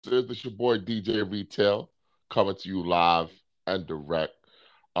This your boy DJ Retail coming to you live and direct.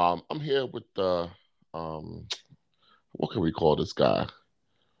 I'm here with um, what can we call this guy?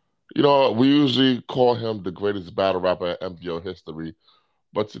 We usually call him the greatest battle rapper in MVO history,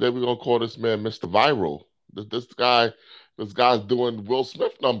 but today we're gonna call this man Mr. Viral. This guy's doing Will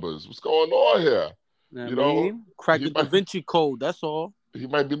Smith numbers. What's going on here? You know what I You know, mean? Crack he the Da might Vinci Code. That's all. he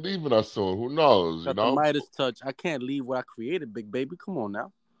might be leaving us soon. Who knows? Got the Midas touch. I can't leave what I created, big baby. Come on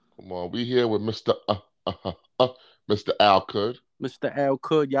now. Come on, we here with Mr. Mr. Al Kud. Mr. Al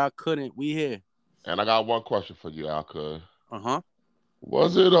could. Y'all couldn't. We here. And I got one question for you, Al Kud. Uh-huh.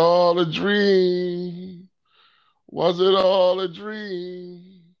 Was it all a dream? Was it all a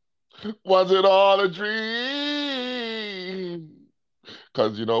dream? Was it all a dream?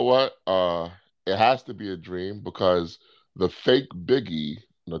 Because you know what? It has to be a dream because the fake Biggie,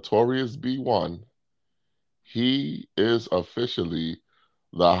 Notorious B1, he is officially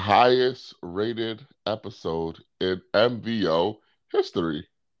the highest rated episode in MVO history.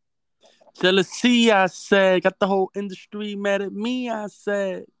 Jealousy, I said. Got the whole industry mad at me, I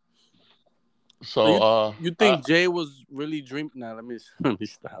said. So So you think Jay was really dreaming? Nah, let me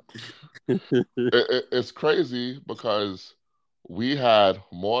stop. it's crazy because we had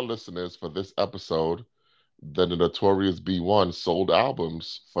more listeners for this episode than the Notorious B1 sold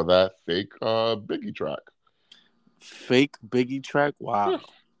albums for that fake Biggie track. Fake Biggie track? Yeah, Wow.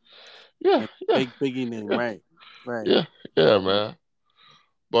 yeah, And yeah, fake Biggie name, yeah, right. Right. yeah, yeah, man.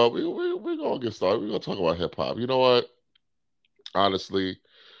 But we gonna get started. We're gonna talk about hip hop. You know what? Honestly,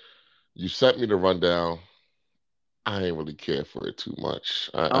 you sent me the rundown. I ain't really care for it too much.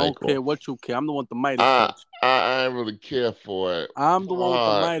 I I ain't don't going. care what you care. I'm the one with the Midas I, touch. I ain't really care for it. I'm the one with the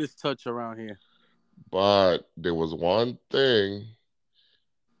But Midas touch around here. there was one thing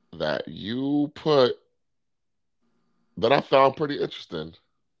that you put that I found pretty interesting.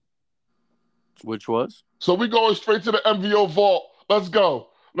 Which was? So we going straight to the MVO vault. Let's go.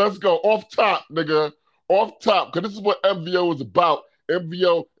 Let's go. Off top, nigga. Off top. Because this is what MVO is about.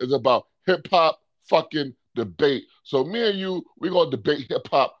 MVO is about hip hop fucking debate. So me and you, we going to debate hip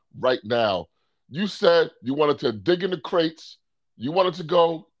hop right now. You said you wanted to dig in the crates. You wanted to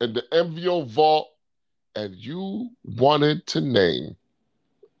go in the MVO vault. And you wanted to name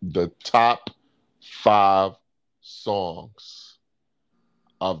the top five songs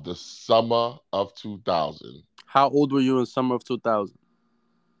of the summer of 2000. How old were you in summer of 2000?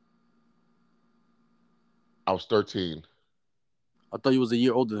 I was 13. I thought you was a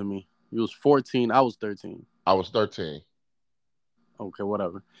year older than me. You was 14. I was 13. I was 13. Okay,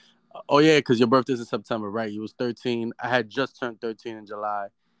 whatever. Oh yeah, because your birthday's in September, right? You was 13. I had just turned 13 in July.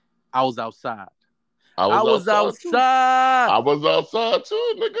 I was outside. I I was was outside too. outside. I was outside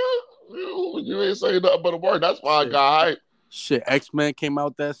too, nigga. You ain't saying nothing but a word. That's why I Shit, got hype. shit. X-Men came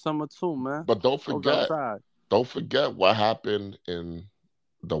out that summer too, man. But I was outside. don't forget what happened in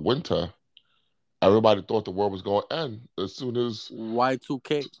the winter. Everybody thought the world was going to end as soon as,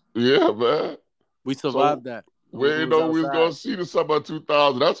 Y2K. yeah, man. We So survived that. we We didn't was know we was going outside. to see the summer of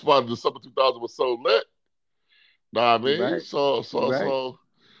 2000. That's why the summer 2000 was so lit. Know what I You mean? right. So, You so, right. so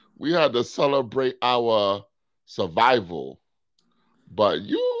we had to celebrate our survival. But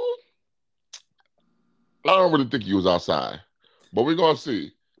I don't really think you was outside. But we're gonna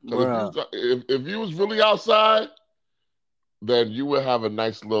see. Because Bruh. if you was really outside, then you would have a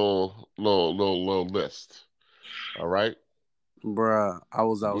nice little list. All right. Bruh. I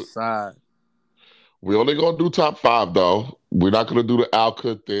was We, outside. we only gonna do top five though. We're not gonna do the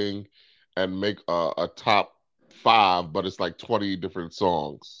Alcut thing and make a top five, but it's like 20 different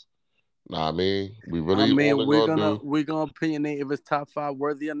songs. Nah, I mean, we I really mean, only gonna do. we're gonna opinionate if it's top five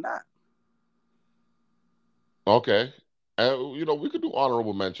worthy or not. Okay. And we could do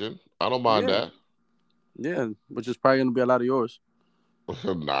honorable mention. I don't mind Yeah. that. Yeah. Which is probably gonna be a lot of yours.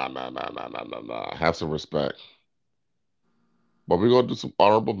 Nah. Have some respect. But we're gonna do some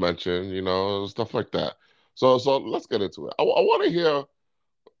honorable mention, stuff like that. So let's get into it. I want to hear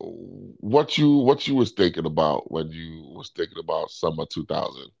what you was thinking about when you was thinking about summer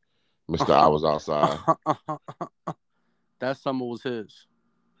 2000, Mister. I was outside. That summer was his.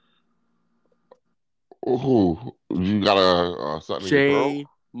 Who you got a something in your throat? J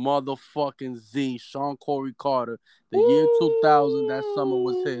motherfucking Z, Sean Corey Carter. The year 2000, that summer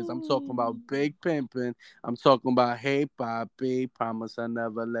was his. I'm talking about Ooh. Big Pimpin'. I'm talking about Hey Papi, Promise I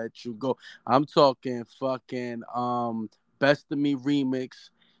Never Let You Go. I'm talking fucking Best of Me remix.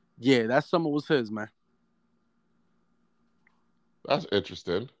 Yeah, that summer was his, man. That's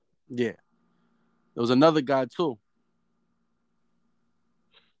interesting. Yeah. There was another guy too.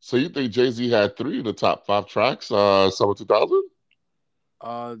 So you think Jay Z had three of the top five tracks, summer 2000?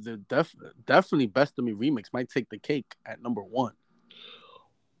 Definitely Best of Me remix might take the cake at number one.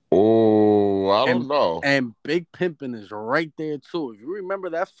 Oh, I don't And know. Big Pimpin' is right there too. If you remember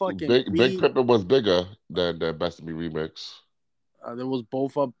that fucking Big beat, Pimpin' was bigger than Best of Me remix. there was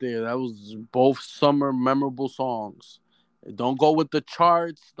both up there. That was both summer memorable songs. Don't go with the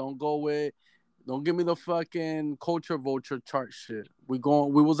charts. Don't give me the fucking culture vulture chart shit. We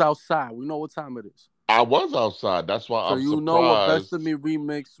was outside. We know what time it is. I was outside. That's why So I'm you know what Best surprised. of Me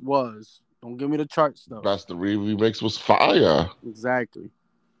remix was. Don't give me the chart stuff. Best of Me remix was fire. Exactly.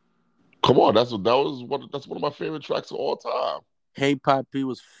 Come on, that's one of my favorite tracks of all time. Hey Papi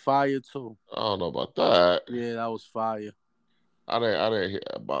was fire too. I don't know about that. Yeah, that was fire. I didn't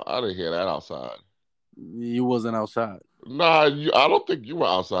hear that outside. You wasn't outside. Nah, I don't think you were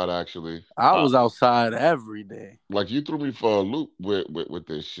outside actually. I was outside every day. Like you threw me for a loop with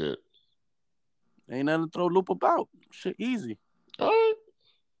this shit. Ain't nothing to throw loop about. Shit easy. All right,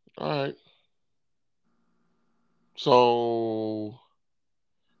 all right. So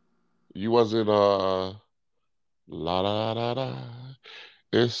you wasn't la la la la.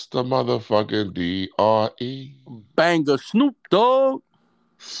 It's the motherfucking DRE. Banger Snoop Dogg.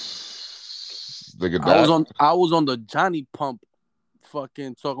 Nigga, that. I was on the Johnny Pump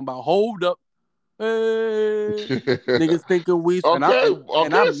fucking talking about hold up. Hey. Niggas thinking we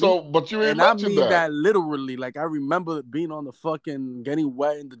Okay. So, but you ain't I mentioned mean that. that literally. Like I remember being on the fucking getting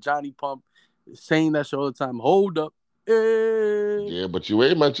wet in the Johnny Pump, saying that shit all the time. Hold up. Hey. Yeah, but you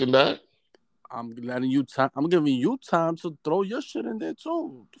ain't mentioned that. I'm letting you time. I'm giving you time to throw your shit in there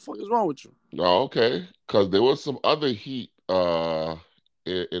too. What the fuck is wrong with you? Oh, okay. Because there was some other heat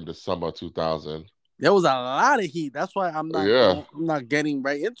in the summer 2000. There was a lot of heat. That's why I'm Yeah. not getting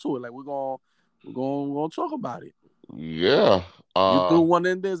right into it. Like we're gonna talk about it. Yeah. You threw one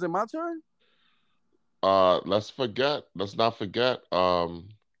in there. Is it my turn? Let's not forget the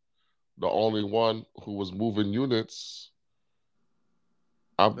only one who was moving units.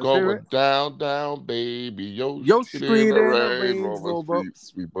 I'm Let's hear it. going down, down, baby. Yo Street in street the in a Range Range Rover Rover. Street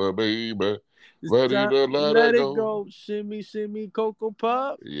Sweeper, baby. It's Ready time, to let it it go. go. Shimmy, shimmy, Cocoa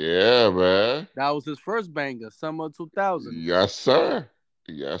Pop. Yeah, man. That was his first banger, summer 2000. Yes, sir.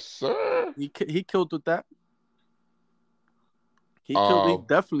 Yes, sir. He killed with that. He Um,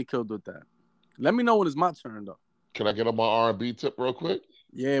 definitely killed with that. Let me know when it's my turn though. can I get on my R&B tip real quick?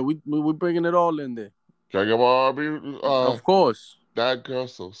 Yeah, we bringing it all in there. Can I get my R&B? Of course. That girl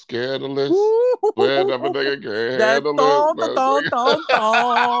so scandalous. Swear never nigga can That handle thong, it.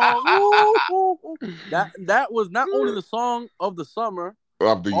 that was not only the song of the summer,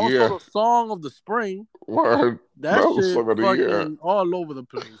 Of the also year. the song of the spring. Word. That was shit song of the fucking year. all over the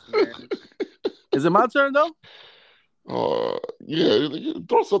place, man. Is it my turn though? Yeah.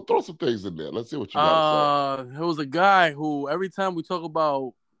 Throw some things in there. Let's see what you gotta There was a guy who every time we talk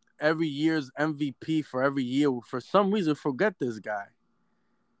about every year's MVP for every year, for some reason forget this guy.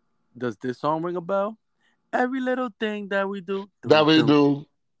 Does this song ring a bell? Every little thing that we do, say. That we do.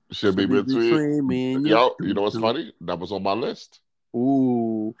 Should be between me and you. Yo, you know what's funny? That was on my list.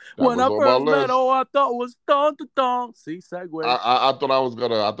 Ooh. That When was I on my first met, list. I thought it was thong to thong. See, segue. I thought I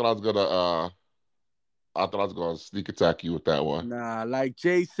was gonna sneak attack you with that one. Nah, like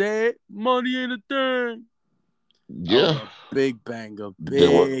Jay said, money ain't a thing. Yeah. That was a big banger.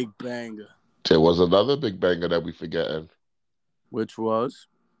 Big banger. There was another big banger that we forgetting. Which was?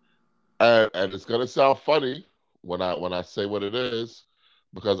 And it's gonna sound funny when I say what it is,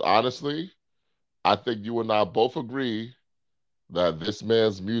 because honestly, I think you and I both agree that this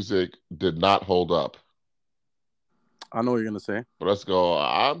man's music did not hold up. I know what you're gonna say. Let's go.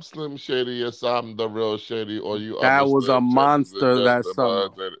 I'm Slim Shady. Yes, I'm the real Shady. Or you that was a Slim monster that summer.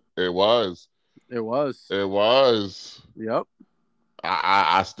 It was. It was. It was. Yep.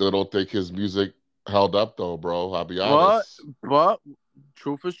 I still don't think his music held up though, bro. I'll be honest. But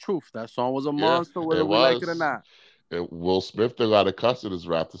truth is truth. That song was a monster, whether we like it or not. Will Smith still got a cuss in his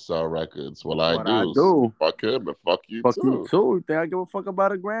rap to sell records. Well, I do. Fuck him and fuck you fuck too. You too. You think I give a fuck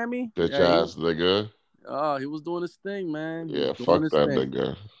about a Grammy? Bitch ass nigga. Oh, he was doing his thing, man. Yeah, fuck that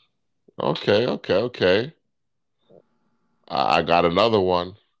nigga. Okay. I got another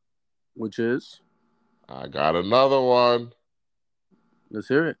one. Which is? I got another one. Let's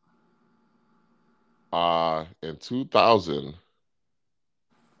hear it. In 2000,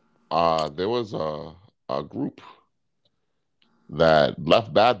 there was a group that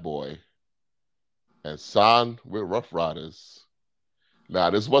left Bad Boy and signed with Rough Riders. Now,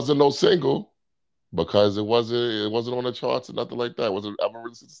 this wasn't no single because it wasn't on the charts or nothing like that. It wasn't ever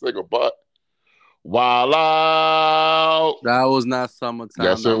released as a single. But Wild Out. That was not summertime.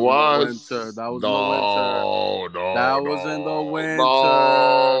 Yes, That it was in the winter. was. That was in the winter. No, That no, was in the no, winter.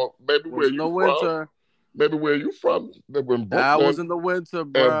 no. Maybe Was where in you the from? winter. Maybe where you from? Maybe in That was Brooklyn. in the winter,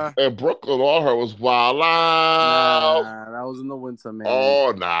 And bruh. Brooklyn, all her was Wild Out. Nah, that was in the winter, man.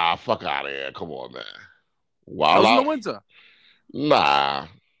 Oh, nah, fuck out of here. Come on, man. That Wild was in the Out? winter. Nah.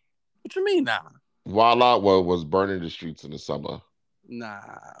 What you mean, nah? Wild Out was burning the streets in the summer. Nah.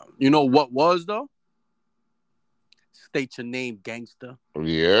 You know what was though? State your name, gangster.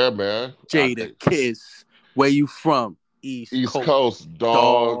 Yeah, man. Jada Kiss. Where you from? East East Coast. Coast,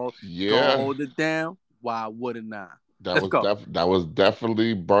 dog. Dog. Gonna Yeah. hold it down. Why wouldn't I? That Let's was go. that was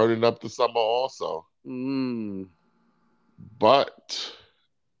definitely burning up the summer also. Mm. But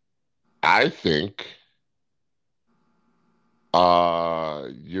I think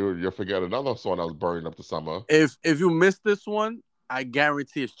you're forgetting another song that was burning up the summer. If you missed this one, I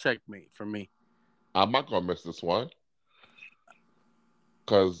guarantee it's checkmate for me. I'm not gonna miss this one.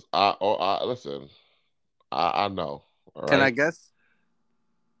 Cause I listen, I know. All Can I right. guess?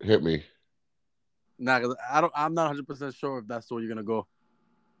 Hit me. Nah, cause I'm not 100% sure if that's where you're gonna go.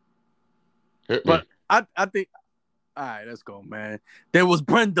 Hit me. But I think. All right, let's go, man. There was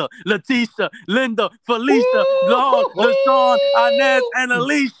Brenda, Leticia, Linda, Felicia, Dawn, LaShawn, Inez, and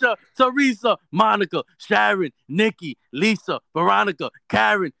Alicia, Teresa, Monica, Sharon, Nikki, Lisa, Veronica,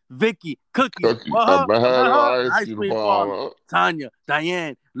 Karen, Vicky, Cookie, Cookie, ice Ice cream Cream Parlor, parlor. Tanya,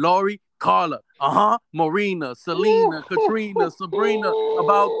 Diane, Lori, Carla, Marina, Selena, Katrina, Sabrina,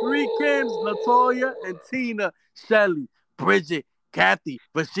 about 3 Kims, Latoya, and Tina, Shelly, Bridget, Kathy,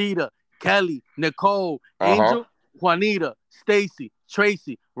 Rashida, Kelly, Nicole, Angel, Juanita, Stacy,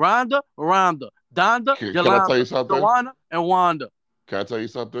 Tracy, Rhonda, Donda, Can I tell you Yolanda, something? Joanna, and Wanda. Can I tell you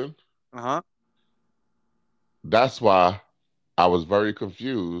something? Uh-huh. That's why I was very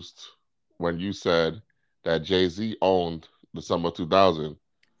confused when you said that Jay-Z owned the summer 2000.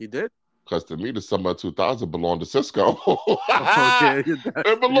 He did? Because to me, the summer 2000 belonged to Cisco. Oh, yeah. It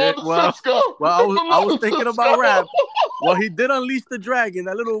Yeah, belonged to well, Cisco. It I was belonged to thinking Cisco. about rap. Well, he did Unleash the Dragon,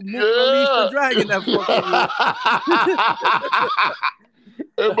 that little movie Unleash the Yeah. Dragon that fucking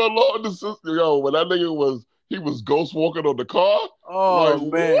year. It belonged to Cisco. Yo, when that nigga he was ghost walking on the car. Oh,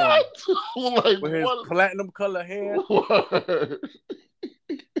 Like, man. what? Like, With his what? platinum color hair. Word.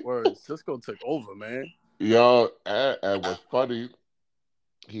 Word, Cisco took over, man. Yo, and what's funny,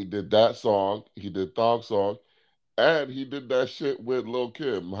 he did that song, he did Thong Song, and he did that shit with Lil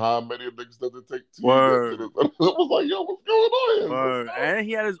Kim. How many niggas does it take to get to Word. this? I was like, yo, what's going on here? Word. And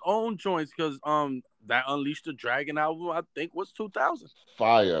he had his own joints because that Unleash the Dragon album, I think, was 2000.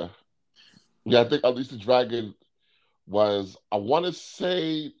 Fire. Yeah, I think at least the Dragon was, I want to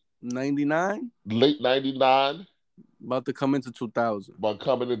say 99? late 99, About to come into 2000. but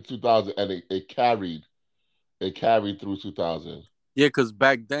coming in 2000, and it carried through 2000. Yeah, because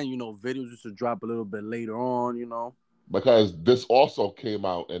back then, videos used to drop a little bit later on, Because this also came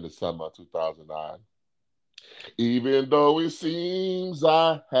out in the summer 2009. Even though it seems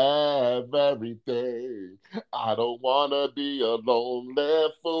I have everything, I don't wanna be a lonely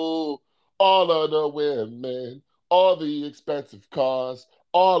fool. All of the women, all the expensive cars,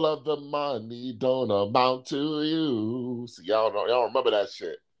 all of the money don't amount to you. See, y'all remember that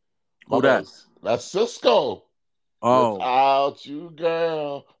shit. Who that? That's Cisco. Oh. Without you,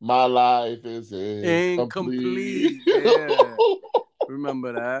 girl, my life is incomplete. Yeah.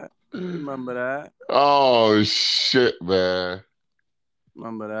 Remember that. Oh shit, man.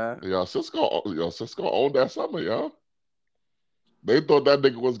 Remember that. Yo, Cisco owned that summer, yo. They thought that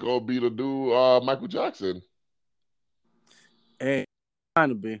nigga was gonna be the new Michael Jackson. Hey, trying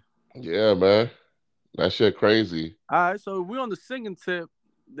to be. Yeah, man. That shit crazy. All right, so we're on the singing tip.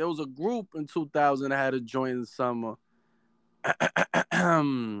 There was a group in 2000 that had a joint in the summer.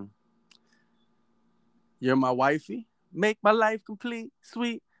 You're my wifey. Make my life complete,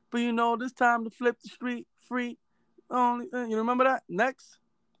 sweet. But this time to flip the street, free. Only, you remember that? Next?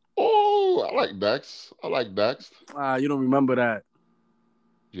 Oh, I like Dex. You don't remember that.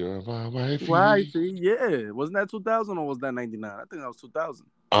 You're my wifey. Wifey, yeah. Wasn't that 2000 or was that 99? I think that was 2000.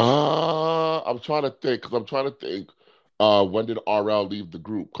 I'm trying to think. When did RL leave the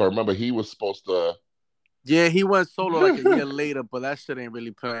group? Cause remember he was supposed to. Yeah, he went solo like a year later, but that shit ain't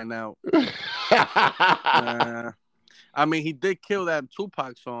really playing out. I mean, he did kill that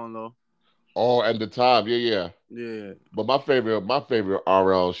Tupac song though. Oh, and the time, yeah. Yeah. But my favorite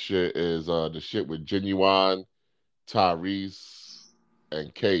RL shit is the shit with Genuine, Tyrese,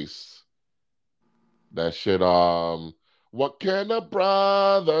 and Case. That shit. What can a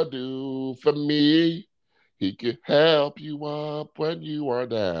brother do for me? He can help you up when you are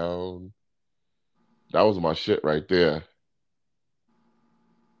down. That was my shit right there.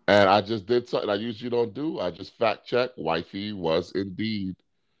 And I just did something I usually don't do. I just fact check. Wifey was indeed.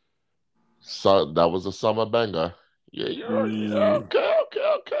 So that was a summer banger. Yeah, yeah, Mm, okay.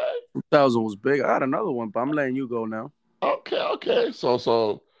 2000 was big. I had another one, but I'm letting you go now. Okay.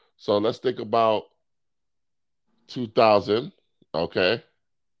 So let's think about 2000. Okay.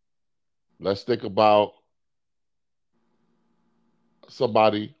 Let's think about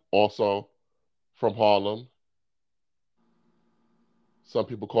somebody also from Harlem. Some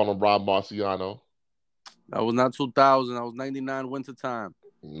people call him Rob Marciano. That was not 2000. That was 99 wintertime.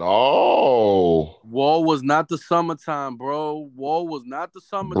 No, War was not the summertime, bro. War was not the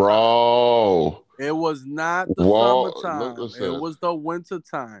summertime. bro. It was not the Whoa, summertime. It listen. was the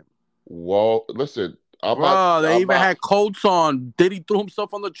wintertime. Whoa, listen. Bro, they I'm even not, had coats on. Diddy threw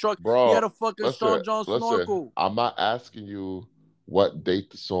himself on the truck. He bro. had a fucking Listen, Sean John listen. snorkel. I'm not asking you what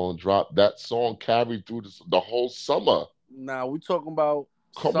date the song dropped. That song carried through the whole summer. Nah, we talking about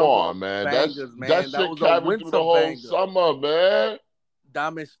Come summer on, man. bangers, That man. That shit was a carried through the winter whole banger. summer, man.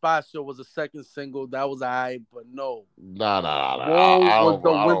 Dame Espacio was a second single. That was alright, but no. Nah. Whoa was the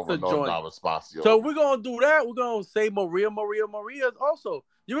I don't winter even know joint. Dom Espacio. So we're gonna do that. We're gonna say Maria also.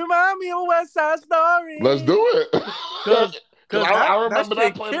 You remind me of West Side Let's do Story. it. Cause Cause that I remember that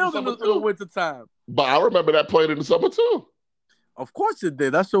shit playing in the killed in summer the too. winter time. But I remember that playing in the summer too. Of course it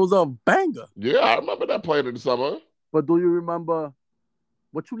did. That shit was a banger. Yeah, I remember that playing in the summer. But do you remember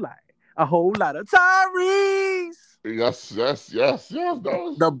what you like? A whole lot of Tyrese. Yes.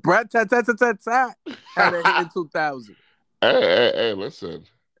 Those. The Brett tat tat tat tat tat had a hit in 2000. Hey, listen.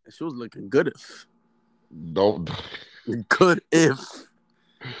 She was looking good if. Don't Good if.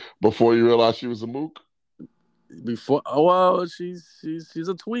 before you realize she was a mook. Before, oh, well, she's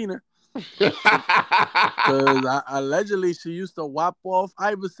a tweener. Because allegedly she used to whop off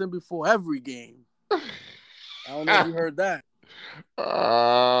Iverson before every game. I don't know if you heard that.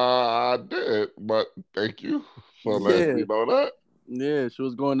 I did, but thank you for letting me know that. Yeah, she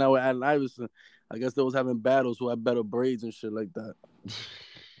was going out with Allen Iverson. I guess they was having battles who had better braids and shit like that.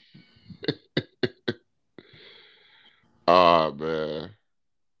 Man.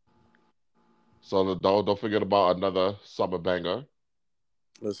 So don't forget about another summer banger.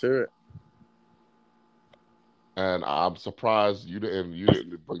 Let's hear it. And I'm surprised you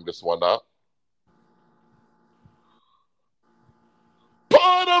didn't bring this one up.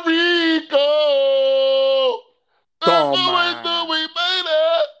 Puerto Rico. Toma. We made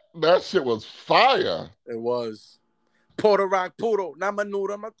it. That shit was fire. It was. Puerto Rock Puro.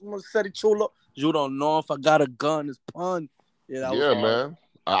 Namanuda. Maseri Chulo. You don't know if I got a gun. It's pun. Yeah, that was hard. Man.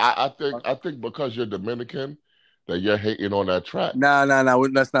 I think because you're Dominican that you're hating on that track. Nah.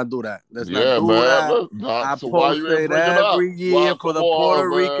 Let's not do that. Let's not do man. that. I So post it every year for the Puerto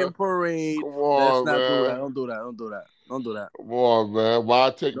Rican parade. Come on, let's not man. do that. Don't do that. Don't do that. Come on, man. Why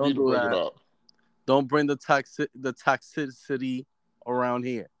take Don't me to bring it up? Don't bring the toxicity around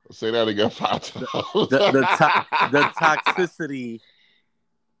here. Say that again 5 times. The toxicity.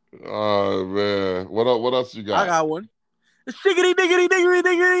 Oh man, what else you got? I got one. Shiggity diggity diggity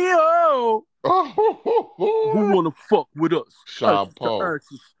diggity oh. Who wanna fuck with us? Sean Paul.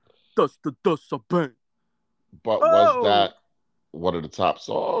 Dust the dust a bang. But was that one of the top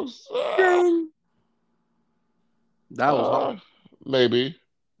songs? That was hard. Maybe.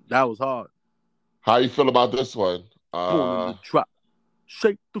 That was hard. How you feel about this one? Born in the trap.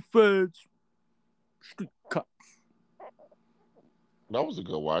 Shake the feds. Street cops. That was a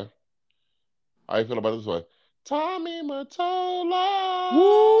good one. How you feel about this one? Tommy Mottola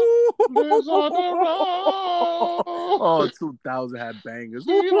lives on the road. Oh, 2000 had bangers.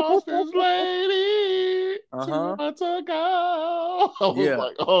 He lost his lady. Too much to go. I was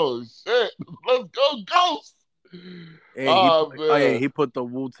like, oh shit, let's go, Ghost. Hey, he put the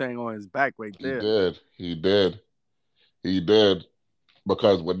Wu-Tang on his back right there. He did.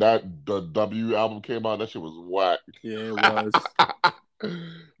 Because when the W album came out, that shit was whack. Yeah, it was.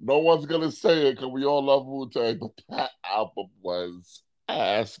 No one's gonna say it because we all love Wu-Tang, but that album was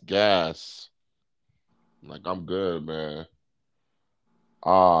ass gas. Like, I'm good, man.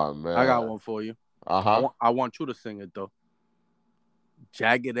 Oh man. I got one for you. Uh-huh. I want you to sing it though.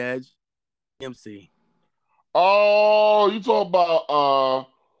 Jagged Edge MC. Oh, you talking about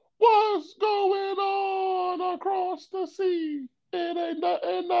what's going on across the sea? It ain't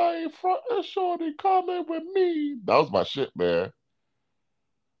nothing, I ain't front and shorty coming with me. That was my shit, man.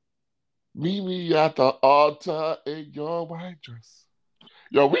 Meet me at the altar in your white dress.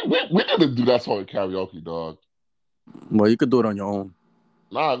 Yo, we need to do that song in karaoke, dog. Well, you could do it on your own.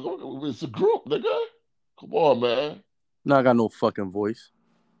 Nah, it's a group, nigga. Come on, man. No, I got no fucking voice.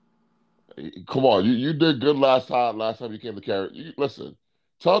 Come on, you did good last time. Last time you came to karaoke. Listen,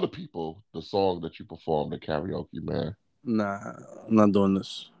 tell the people the song that you performed at karaoke, man. Nah, I'm not doing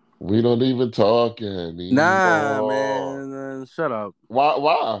this. We don't even talk Nah, anymore. man, shut up. Why?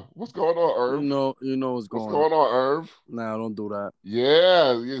 Why? What's going on, Irv? You know what's What's going on. going on, Irv? Nah, don't do that.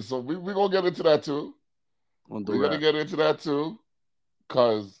 Yeah, yeah. So we gonna get into that too. Don't do We're gonna that. get into that too,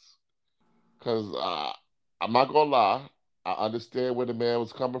 cause cause I'm not gonna lie. I understand where the man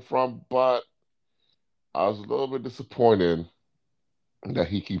was coming from, but I was a little bit disappointed that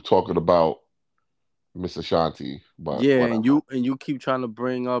he keep talking about Miss Ashanti. But Yeah, whatever. and you keep trying to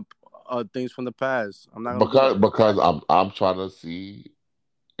bring up things from the past. I'm not gonna do Because that. because I'm trying to see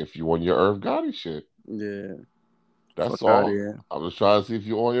if you on your Irv Gotti shit. Yeah, That's fuck out of all. here. I'm just trying to see if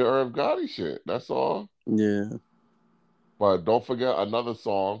you on your Irv Gotti shit. That's all. Yeah. But don't forget another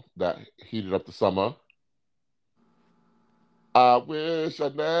song that heated up the summer. I wish I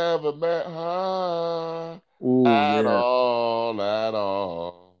never met her Ooh, at yeah, all, at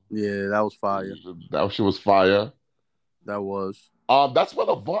all. yeah. That was fire. That shit was fire. That was. That's when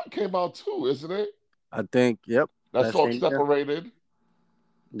Avant came out too, isn't it? I think. Yep. That That song same year. separated.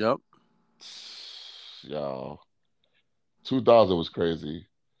 Yep. Yo, 2000 was crazy.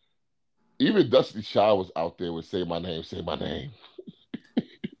 Even Dusty Shaw was out there with "Say My Name, Say My Name."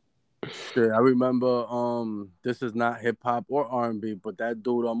 Shit, I remember. This is not hip hop or R&B, but that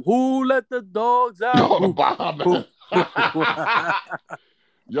dude. Who let the dogs out? Yo, the Who? bomb, Who? man.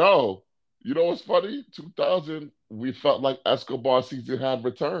 Yo, you know what's funny? 2000, we felt like Escobar season had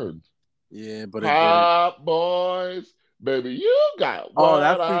returned. Yeah, but it didn't. Hot boys, baby, you got Oh, what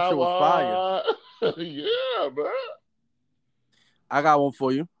that I feature was fire. want. Yeah, man. I got one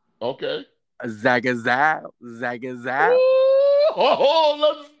for you. Okay. Zagazab, Zagazab. Ooh, oh,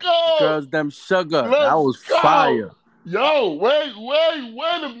 let's go. Girls, them sugar. That Let's was go. fire. Yo,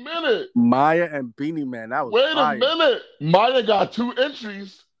 wait a minute. Maya and Beanie Man. That was Wait a fire. minute. Maya got two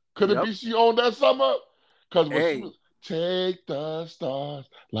entries. Could it Yep. be she owned that summer? Because when she Hey, was, take the stars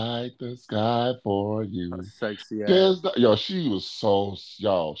like the sky for a you. sexy ass. There's the, yo, she was so,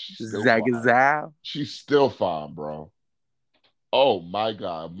 yo, she's still fine. Zagazab. She's still fine, bro. Oh my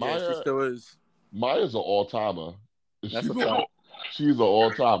God. Yeah, she still is. Maya's an all-timer. That's a She's fact. she's an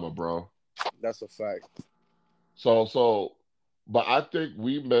all-timer, bro. That's a fact. So, but I think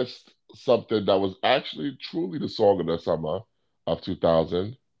we missed something that was actually truly the song of the summer of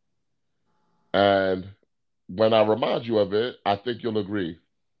 2000. And when I remind you of it, I think you'll agree.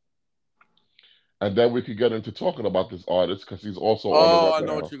 And then we could get into talking about this artist because he's also on the Oh, I record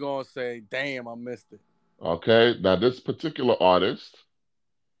know what now. you're gonna say. Damn, I missed it. Okay, now this particular artist,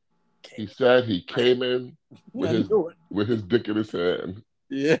 he Came said he in. came in I knew it. with his dick in his hand.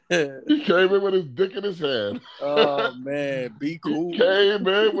 Yeah. He came in with his dick in his hand. Oh man, be He cool. came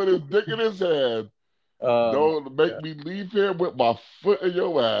in with his dick in his hand. My Don't make God. me leave here with my foot in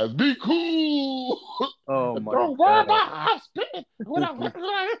your ass. Be cool. Oh my Don't worry God. about how I spit.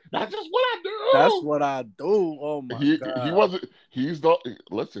 That's just what I That's do. what I do. Oh my He God. wasn't. He's the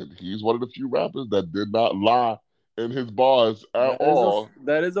listen. He's one of the few rappers that did not lie in his bars at all.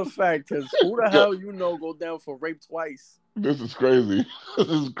 That is a fact. Cause who the Yeah, hell go down for rape twice? this is crazy. This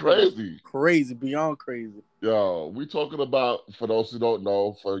is That is crazy. crazy, beyond crazy. Yo, we talking about, for those who don't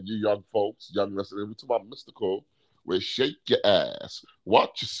know, for you young folks, young listeners, we talking about Mystical with Shake Your Ass.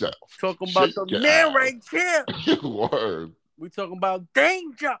 Watch yourself. Talking about Shake the your man ass. right here. Word. We talking about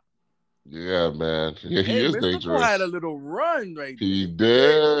danger. Yeah, man. Yeah, he Hey, is Mystical had a dangerous. little run right He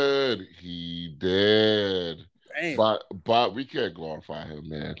there. Yeah. did. He did. Damn. But we can't glorify him,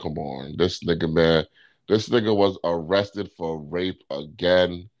 man. Come on. This nigga, man. This nigga was arrested for rape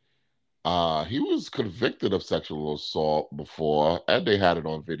again. He was convicted of sexual assault before, and they had it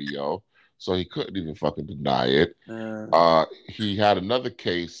on video, so he couldn't even fucking deny it. He had another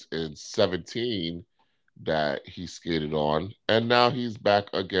case in 17 that he skated on, and now he's back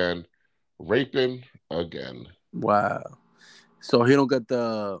again, raping again. Wow. So he don't get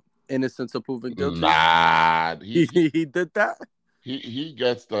the innocence of proven guilty. Nah, He did that. he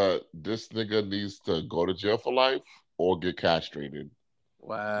gets this nigga needs to go to jail for life or get castrated.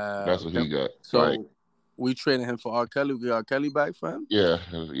 That's Wow. what he got. Like, So we trading him for R. Kelly. We got R. Kelly back for him.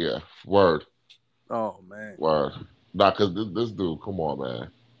 yeah, word. Oh man. Word. Nah, cause this dude, come on, man.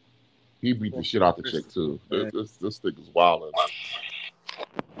 He beat the shit out the chick too. This nigga's wildin'.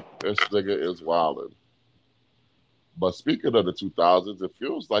 This nigga is wildin'. But speaking of the 2000s, it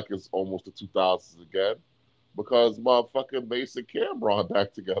feels like it's almost the 2000s again because motherfucking Mason Cameron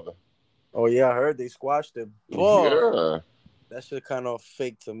back together. Oh yeah, I heard they squashed him. Boy, Yeah. that shit kind of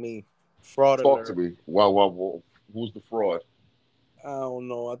fake to me. Fraud Talk to alert. me. Well, who's the fraud? I don't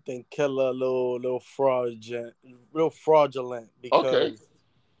know. I think Killer a little fraudulent, real fraudulent Okay, because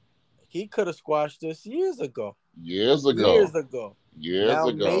he could have squashed this years ago. years ago, Years ago. years Now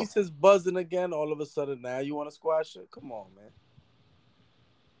ago. Mace is buzzing again. All of a sudden, now you want to squash it? Come on, man.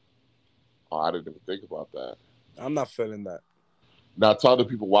 Oh, I didn't even think about that. I'm not feeling that Now tell the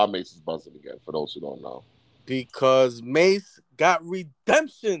people why Mace is buzzing again. For those who don't know. because Mace got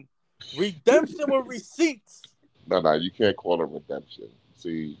redemption, redemption with receipts. No, you can't call it redemption.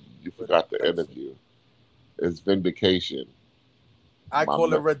 See, you forgot the Redemption. interview. It's vindication. I My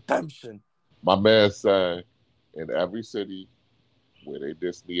call it ma- redemption. my man said, in every city where they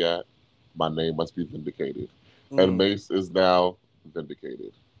diss me at, my name must be vindicated. And Hmm. Mace is now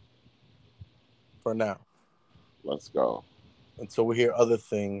vindicated. For now, Let's go. until we hear other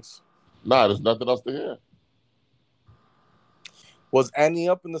things. Nah, there's nothing else to hear. Was Annie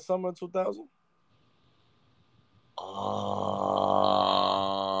up in the summer of 2000?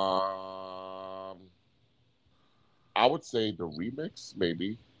 I would say the remix,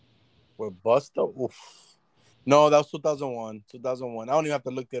 maybe. With Busta? Oof. No, that was 2001. 2001. I don't even have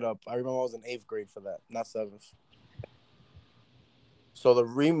to look it up. I remember I was in 8th grade for that, not 7th. So the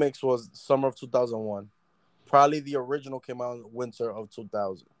remix was summer of 2001. Probably the original came out in winter of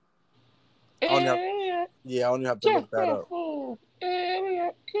 2000. I only have, I only have to Check look that that up. fool.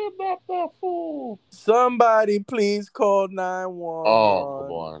 Kidnap that fool. Somebody please call Oh, come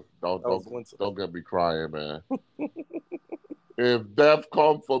 911. on. Don't That was don't winter. don't get me crying, man. If death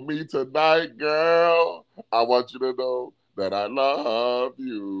come for me tonight, girl, I want you to know that I love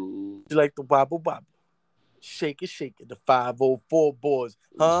you. You like the wobble wobble. Shake it. The 504 boys.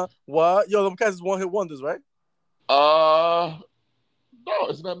 Huh? What? Yo, them guys is one hit wonders, right? Uh no,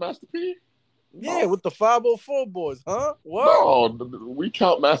 isn't that Master P? Yeah, No. with the 504 boys. Huh? What? No, we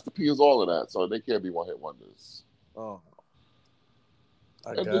count Master P as all of that, so they can't be one hit wonders. Oh,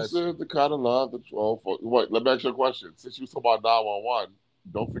 I And this guess. is the kind of love that 12 for. Wait, let me ask you a question. Since you talk about 911,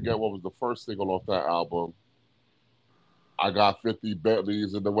 don't forget what was the first single off that album. I got 50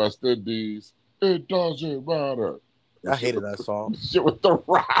 Bentleys in the West Indies. It doesn't matter. The I shit hated with that the, song. the shit with the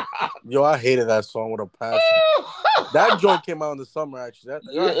rock. Yo, I hated that song with a passion. That joint came out in the summer, actually.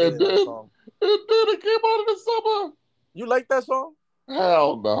 Yo, Yeah, I hated that song. It came out in the summer. You like that song?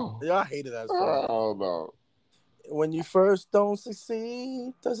 Hell no. Yo, I hated that song. Hell no. When you first don't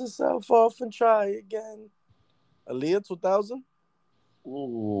succeed, dust yourself off and try again. Aaliyah 2000?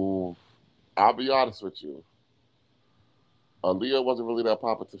 Ooh. I'll be honest with you. Aaliyah wasn't really that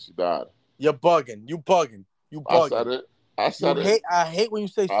popular until she died. You're bugging. You bugging. You I bugging. said it. I You said it. hate. I hate when you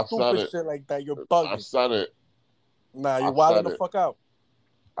say I said stupid it. shit like that. You're I bugging. said it. Nah, I you're wilding said the it. fuck out.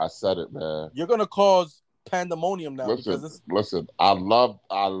 I said it, man. You're gonna cause pandemonium now because Listen, this. listen. I loved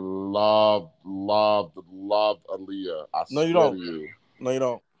Aaliyah. I No, you swear to don't. you, No, you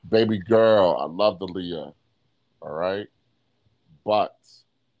don't. baby girl. I loved Aaliyah. All right, but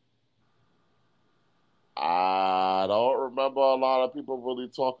I don't remember a lot of people really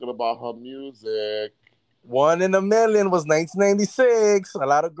talking about her music. One in a Million was 1996. A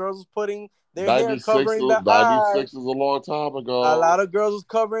lot of girls was putting their hair 96, covering their eye. 96 is a long time A lot ago. of girls was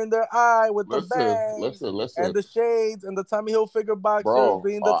covering their eye with the Listen, bangs listen, and listen, the shades and the Tommy Hilfiger boxers bro.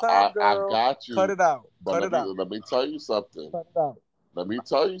 being the top I girl. got Cut you, it out. but Cut it out. let me tell you something. Cut it out. Let me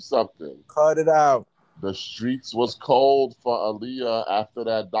tell you something. Cut it out. The streets was cold for Aaliyah after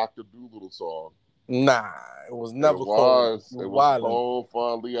that Dr. Doolittle song. Nah, it was It never cold. was. You It was wildin'. cold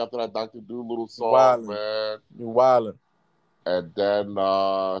for Aaliyah after that Dr. Doolittle You song, wildin'. man. You wildin'. And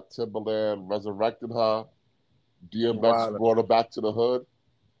then Timberland resurrected her. You DMX wildin'. brought her back to the hood.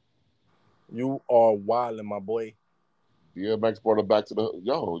 You are wildin', my boy. DMX brought her back to the hood.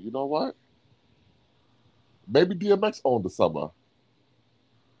 Yo, you know what? Maybe DMX owned the summer.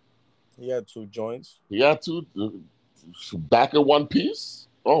 He had 2 joints. He had to back in one piece.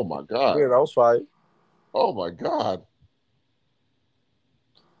 Oh my Yeah, god. that was fire. Oh my god.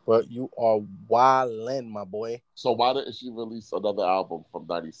 But you are wildin', my boy. So why didn't she release another album from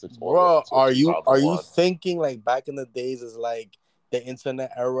 '96 all the way Bro, until are you 2001? thinking like back in the days is like the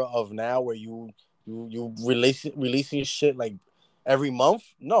internet era of now where you releasing shit like every month?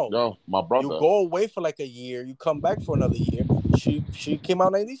 No. Yo, my You brother, go away for like a year, you come back for another year. She came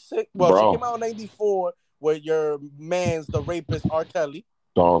out 96. Well, she bro. came out 94 with your man's the rapist R. Kelly,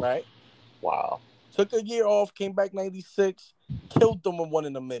 Don't. right? Wow. Took a year off, came back 96, killed them with One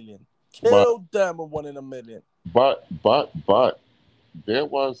in a Million. But Killed them with One in a Million. but there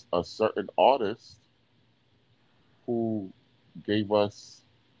was a certain artist who gave us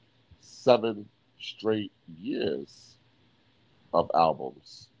 7 straight years of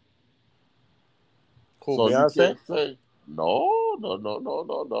albums. Cool, So you Beyonce? can't say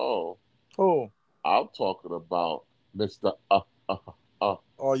No. Who? I'm talking about Mr.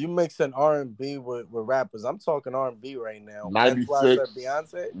 Oh, you mixing R&B with rappers. I'm talking R&B right now. Hence why I said 96,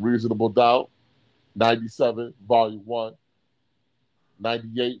 Beyonce. Reasonable Doubt, 97, Volume 1,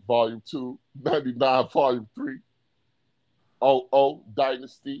 98, Volume 2, 99, Volume 3, oh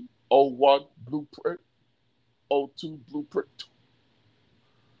Dynasty, oh 01, Blueprint, oh 02, Blueprint 2,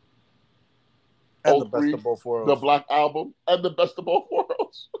 And oh the best 03, of both The worlds. Black Album, and The Best of Both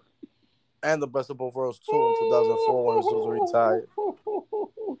Worlds. And the best of both worlds too in 2004 when he was retired.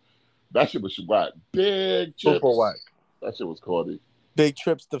 That shit was whack. Big Super chips. whack. That shit was corny. Big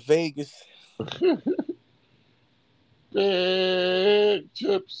trips to Vegas. Big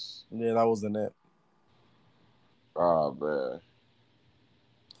chips. Yeah, that wasn't it. Oh man.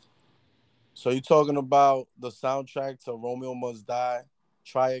 So you talking about the soundtrack to Romeo Must Die?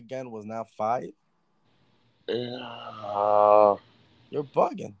 Try Again was not fire. Yeah. You're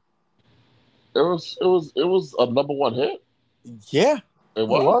bugging. It was a number one hit. Yeah, It it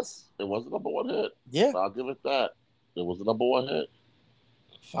was. was. It was a number one hit. Yeah, I'll give it that. It was a number one hit.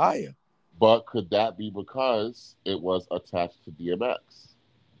 fire. But could that be because it was attached to DMX?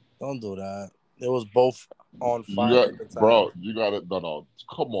 Don't do that. It was both on You fire got, at the time. bro, you got it. No.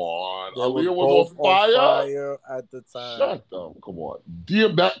 Come on. They was Aaliyah was both on on fire? fire at the time. Shut up. Come on.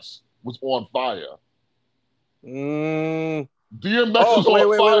 DMX was on fire. Mm. DMX Oh, was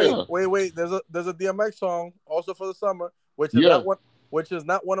on fire. wait. There's a DMX song also for the summer, which is Yeah.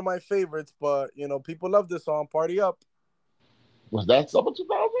 not one of my favorites, but you know people love this song. Party Up. Was that summer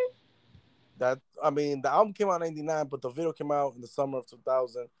 2000? The album came out in '99, but the video came out in the summer of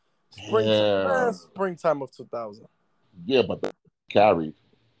 2000. Yeah. Springtime of 2000. Yeah, but that carried.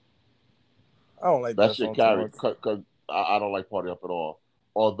 I don't like That that shit song too carried. much. Cause I don't like Party Up at all.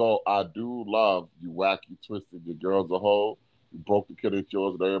 Although I do love You Whack, You Twisted, Your Girl's a Hoe, You Broke the Kid at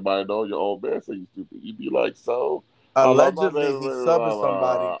Yours, and everybody know your old man say you stupid. You be like, so I love my Allegedly, baby, he baby subbing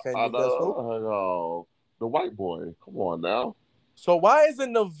somebody. mama. Can I you guess who? know. The white boy. Come on now. So why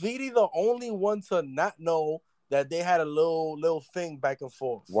isn't Navidi the only one to not know that they had a little thing back and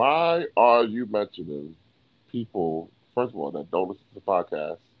forth? Why are you mentioning people, first of all, that don't listen to the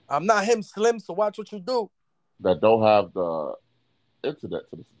podcast, I'm not him, Slim. So watch what you do. that don't have the internet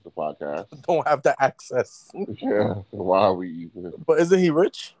to listen to the podcast? Don't have the access. Yeah, why are we even? But isn't he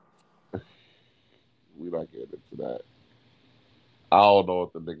rich? We not getting into that. I don't know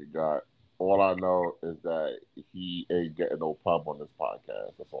what the nigga got. All I know is that he ain't getting no pub on this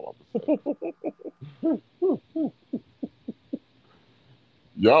podcast. That's all I'm saying.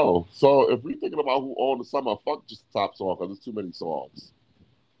 Yo, so if we thinking about who owned the summer, fuck just the top song because there's too many songs.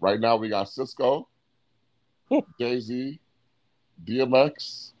 Right now we got Cisco, Jay-Z,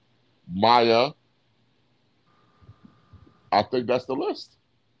 DMX, Maya. I think that's the list.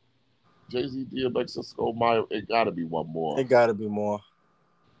 Jay-Z, DMX, Cisco, Maya. It gotta be one more. It gotta be more.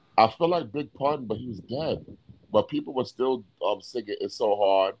 I feel like Big Pun, but he was dead. But people were still singing "It's So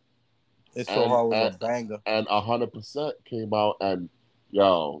Hard." It's So Hard was a banger. And 100% came out, and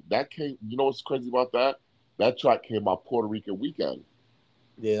yo, that came. You know what's crazy about that? That track came out Puerto Rican weekend.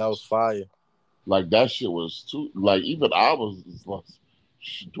 Yeah, that was fire. Like that shit was too. Like even I was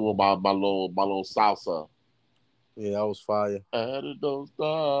doing my little salsa. Yeah, that was fire. And it don't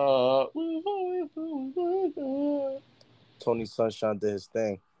stop. Tony Sunshine did his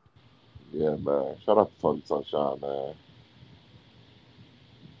thing. Yeah, man. Shout out to Tony Sunshine, man.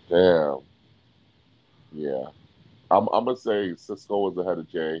 Damn. Yeah. I'm gonna say Cisco was ahead of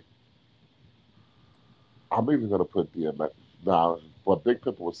Jay. I'm even gonna put DMX now, but Big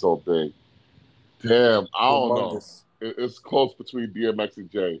Pippa was so big. Damn, I don't know. It's close between DMX and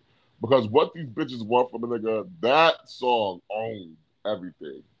Jay. Because what these bitches want from a nigga, that song owned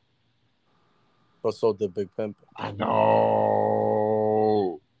everything. But so did Big Pimpin'. I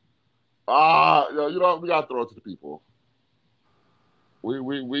know. You know, we gotta throw it to the people.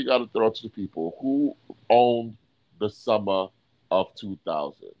 We gotta throw it to the people. Who owned the summer of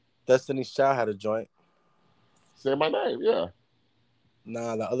 2000? Destiny's Child had a joint. Say my name, yeah.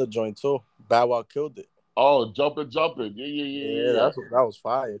 Nah, the other joint too. Bow Wow killed it. Oh, jumping. Yeah. That was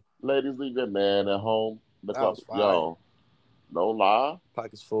fire. Ladies, leave your man at home. That was fire. Yo, no lie.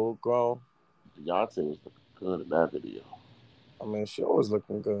 Pockets full, grown. Beyonce was looking good in that video. I mean, she always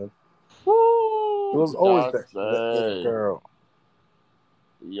looking good. Woo, it was always the girl.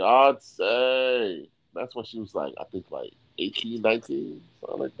 Beyonce. That's what she was like, I think like 18, 19,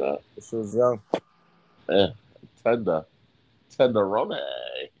 something like that. She was young. Yeah, tenderone.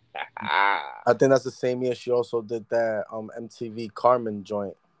 I think that's the same year she also did that MTV Carmen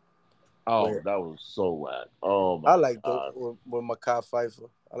joint. Oh, Where that was so whack. Oh I my like the god. with Makai Pfeiffer.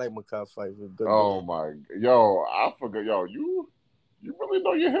 I like Makai Pfeiffer. Good nigga. Oh my. Yo, I forgot. Yo, you really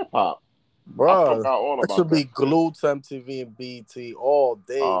know your hip hop. I Bruh, forgot all that about should that be shit. glued to MTV and BT all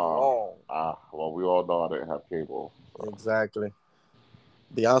day Uh, long. well, we all know I didn't have cable. So. Exactly.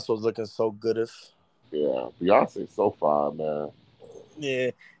 Beyonce was looking so good if. Yeah, Beyonce's so fine, man.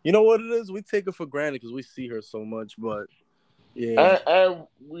 Yeah. You know what it is? We take her for granted because we see her so much, but yeah. And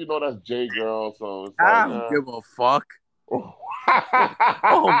we know that's J girl, so it's like, I don't give a fuck. I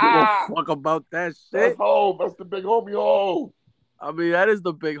don't give a that's fuck about that shit. home. That's the big homie home. I mean, that is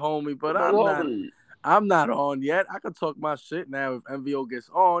the big homie, The but big homie. I'm not on yet. I can talk my shit now. If MVO gets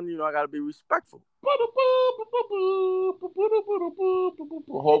on, I gotta be respectful.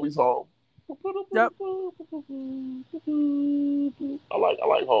 Homie's home. Yep. I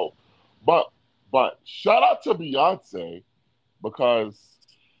like home. But shout out to Beyonce because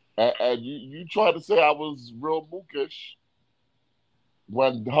and you tried to say I was real mookish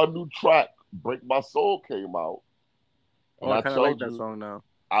when her new track "Break My Soul" came out, and Oh, I I kind of like told that you, song now.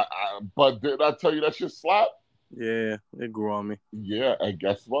 but did I tell you that shit slap? Yeah, it grew on me. Yeah, and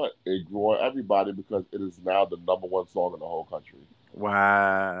guess what? It grew on everybody because it is now the number one song in the whole country.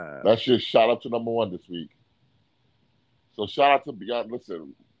 Wow. That shit shot up to number one this week. So shout out to Beyonce.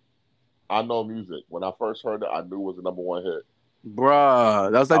 Listen, I know music. When I first heard it, I knew it was the number one hit.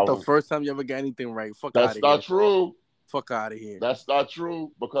 Bruh, that was I like the was. first time you ever get anything right. Fuck out That's of not here. true. Fuck out of here. That's not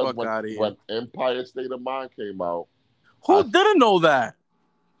true because Fuck out of here. when Empire State of Mind came out, Who didn't know that?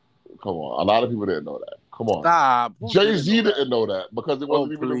 come on, a lot of people didn't know that. Come on, Stop. Who Jay didn't know Z that? didn't know that because it Oh,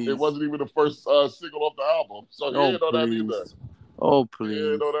 wasn't even please. the first single off the album, so he Oh, didn't know that either. please. Oh, He didn't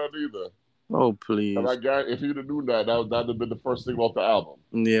please. know that either. Oh, And I please. guarantee if he'd have known that, that'd have been the first single off the album.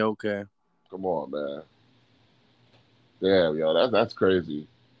 Yeah, okay. Come on, man. Damn, yo, that's crazy.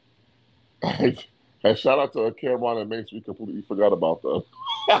 And shout out to Cameron and Mace. We completely forgot about them.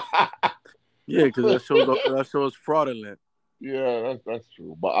 Yeah, because that shows fraudulent. Yeah, that's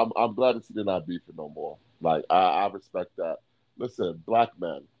true. But I'm glad to see they're not beefing no more. Like I respect that. Listen, black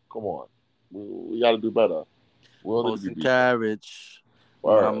men, come on, we got to do better. We don't need Horse to be and beefing. carriage.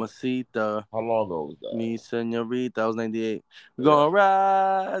 Word. Mamacita. How long ago was that? Me, senorita. That was 98. We're Yeah, gonna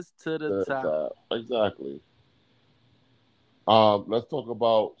rise to the top. exactly. Let's talk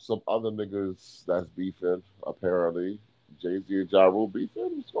about some other niggas that's beefing. Apparently, Jay Z and Ja Rule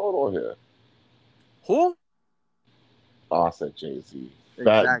beefing. What's going on here? Who? Oh, I said Jay Z.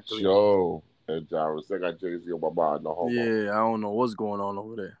 Fat Exactly. Joe and Ja Rule. Still got Jay Z on my mind. No homo. Yeah, I don't know what's going on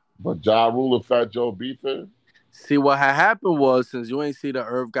over there. But Ja Rule and Fat Joe beefing. See, what had happened was, since you ain't see the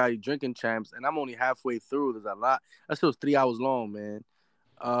Irv Gotti drinking champs, and I'm only halfway through, there's a lot. That shit was 3 hours long, man.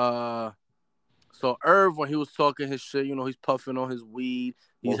 So Irv, when he was talking his shit, he's puffing on his weed.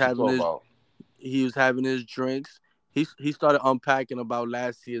 He was having his drinks. He started unpacking about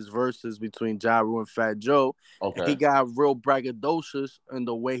last year's verses between Ja Rule and Fat Joe. Okay. And he got real braggadocious in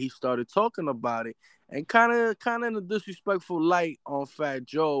the way he started talking about it, and kind of in a disrespectful light on Fat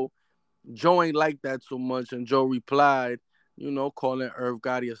Joe. Joe ain't like that too much, and Joe replied, calling Irv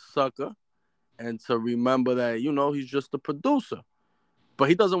Gotti a sucker, and to remember that he's just a producer. But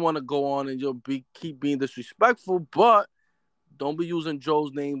he doesn't want to go on and keep being disrespectful, but don't be using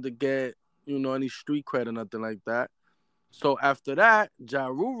Joe's name to get, any street cred or nothing like that. So after that, Ja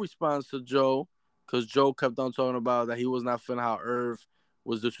Rule responds to Joe, because Joe kept on talking about that he was not feeling how Irv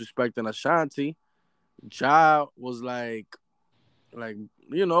was disrespecting Ashanti. Ja was like,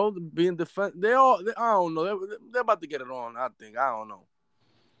 being defense. I don't know. They're about to get it on, I think. I don't know.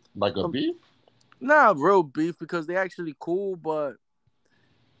 Like a beef? Nah, real beef, because they actually cool, but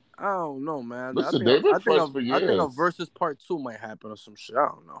I don't know, man. Listen, they've been friends for I think a years. versus part 2 might happen or some shit. I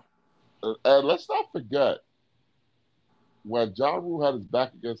don't know. And let's not forget, when Ja Rule had his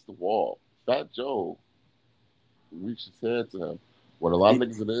back against the wall, Fat Joe reached his hand to him. When a lot of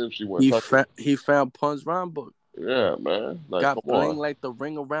niggas in the industry went touch him. He found Pun's rhyme book. Yeah, man. Like, got come bling on. like the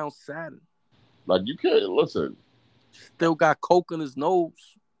ring around Saturn. Like, you can't, listen. Still got coke in his nose.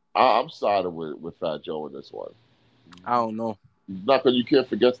 I'm siding with Fat Joe in this one. I don't know. Not that you can't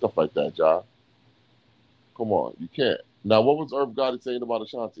forget stuff like that, Ja. Come on, you can't. Now, what was Irv Gotti saying about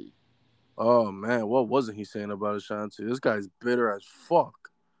Ashanti? Oh, man, what wasn't he saying about Ashanti? This guy's bitter as fuck.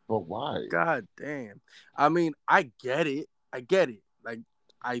 But why? God damn. I mean, I get it. Like,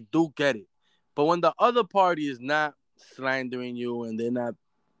 I do get it. But when the other party is not slandering you and they're not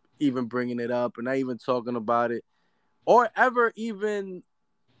even bringing it up and not even talking about it, or ever even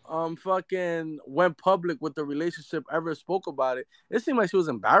fucking went public with the relationship, ever spoke about it, it seemed like she was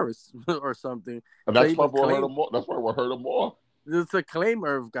embarrassed or something. And that's probably what hurt him more. That's probably what hurt him more. to claim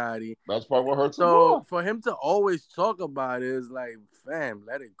Irv Gotti. That's probably what hurts him So more. for him to always talk about it is like, fam,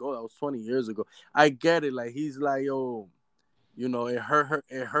 let it go. That was 20 years ago. I get it. Like he's like, yo, it hurt her.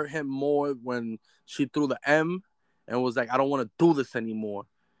 It hurt him more when she threw the M and was like, I don't want to do this anymore.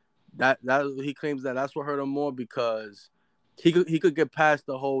 That he claims that's what hurt him more because he could get past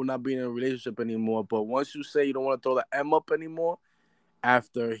the whole not being in a relationship anymore. But once you say you don't want to throw the M up anymore,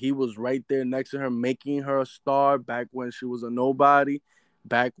 after he was right there next to her, making her a star back when she was a nobody,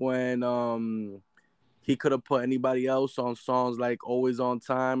 back when he could have put anybody else on songs like Always on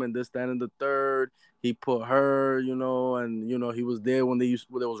Time and This, That, and the Third. He put her, and he was there when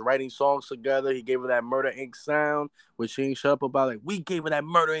when they was writing songs together. He gave her that Murder Inc. sound, which she ain't shut up about. Like, we gave her that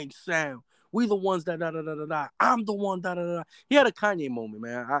Murder Inc. sound. We the ones that da da da da da. I'm the one da da da. He had a Kanye moment,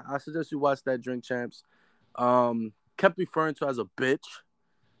 man. I suggest you watch that Drink Champs. Kept referring to her as a bitch.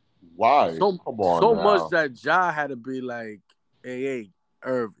 Why? So Come on so much now. that Ja had to be like, hey,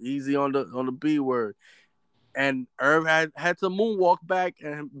 Irv, easy on the B word. And Irv had to moonwalk back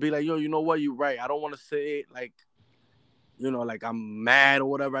and be like, yo, you know what? You're right. I don't want to say it like, like I'm mad or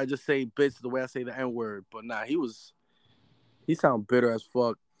whatever. I just say bitch the way I say the N word. But nah, he sound bitter as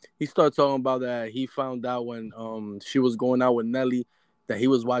fuck. He started talking about that he found out when she was going out with Nelly that he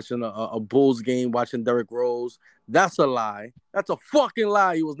was watching a Bulls game, watching Derrick Rose. That's a lie. That's a fucking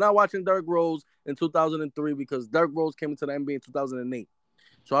lie. He was not watching Derrick Rose in 2003 because Derrick Rose came into the NBA in 2008.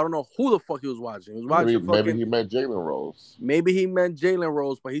 So I don't know who the fuck he was watching. He was watching Maybe fucking. he meant Jalen Rose. Maybe he meant Jalen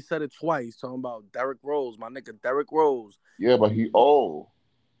Rose, but he said it twice, talking about Derrick Rose, my nigga Derrick Rose. Yeah, but he old.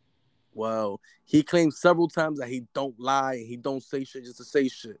 Well, he claimed several times that he don't lie and he don't say shit just to say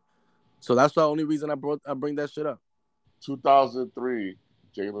shit. So that's the only reason I bring that shit up. 2003,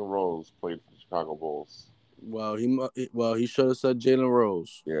 Jalen Rose played for the Chicago Bulls. Well, he should have said Jalen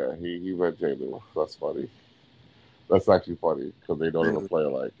Rose. Yeah, he meant Jalen. That's funny. That's actually funny because they don't even play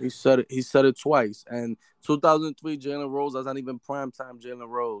alike. He said it. He said it twice. And 2003, Jalen Rose. That's not even prime time Jalen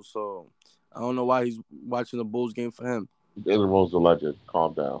Rose. So I don't know why he's watching the Bulls game for him. Jalen Rose is a legend.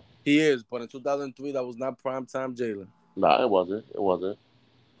 Calm down. He is, but in 2003, that was not prime time Jalen. Nah, it wasn't. It wasn't.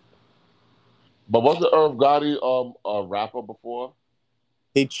 But wasn't Irv Gotti a rapper before?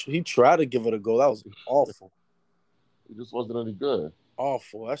 He tried to give it a go. That was awful. He just wasn't any good.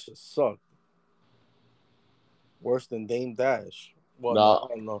 Awful. That shit sucked. Worse than Dame Dash. Well, no, Now, I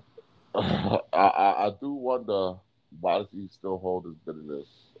don't know. I do wonder why does he still hold his bitterness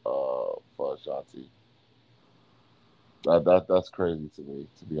for Ashanti? That's crazy to me,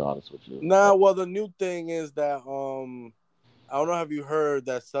 to be honest with you. Nah, well, the new thing is that I don't know. Have you heard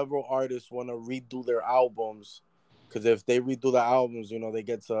that several artists want to redo their albums? Because if they redo the albums, they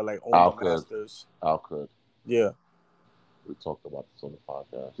get to like own Al the could. masters. Al could. Yeah. We talked about this on the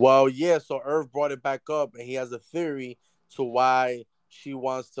podcast. Well, yeah. So Irv brought it back up, and he has a theory to why she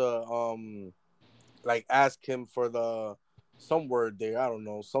wants to like ask him for some word there. I don't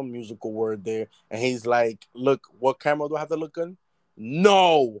know, some musical word there. And he's like, "Look, what camera do I have to look in?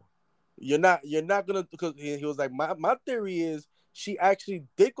 No, you're not gonna." Because he was like, "My theory is she actually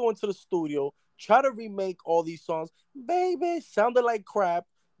did go into the studio, try to remake all these songs. Baby, sounded like crap.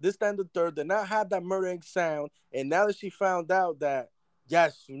 This, that, and the third. Did not have that murdering sound. And now that she found out that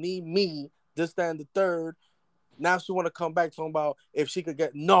yes, you need me. This, that, and the third. Now she want to come back talking about if she could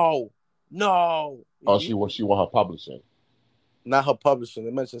get no." Oh, she want her publishing. Not her publishing.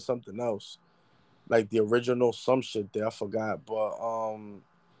 They mentioned something else, like the original some shit there. I forgot, but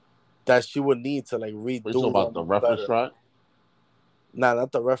that she would need to like redo you talking about the reference better. track? Nah,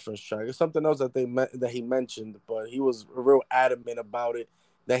 not the reference track. It's something else that he mentioned, but he was real adamant about it.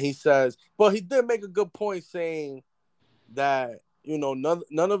 That he says, but he did make a good point saying that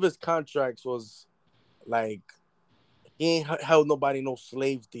none of his contracts was like he ain't held nobody no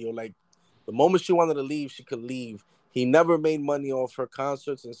slave deal. Like the moment she wanted to leave, she could leave. He never made money off her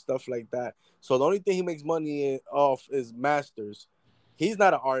concerts and stuff like that. So the only thing he makes money off is masters. He's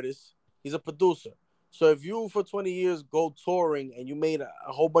not an artist. He's a producer. So if you for 20 years go touring and you made a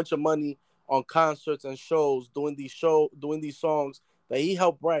whole bunch of money on concerts and shows doing these songs that he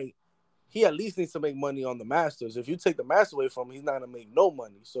helped write, he at least needs to make money on the masters. If you take the master away from him, he's not gonna make no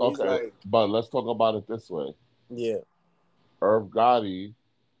money. So he's Okay, like, but let's talk about it this way. yeah, Irv Gotti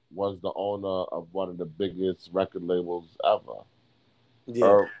was the owner of one of the biggest record labels ever.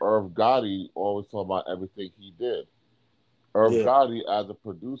 yeah, Irv Gotti always talked about everything he did. Irv yeah. Gotti, as a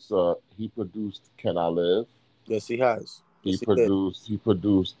producer, he produced "Can I Live." Yes, he has. He Yes, he did.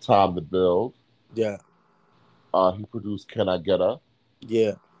 produced "Time to Build." Yeah, He produced "Can I Get Her."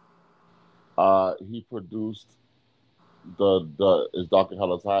 yeah, He produced the "Is Dark and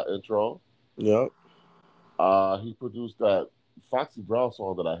Hell Is Hot" intro. yeah, He produced that. Foxy Brown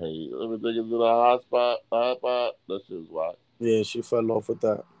song that I hate. Everything is in a hot spot, hot spot. That shit was whack. Yeah, she fell off with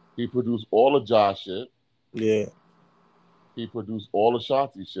that. He produced all the Josh shit. Yeah, He produced all the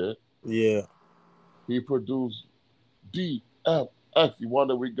Shanti shit. yeah. He produced DMX. You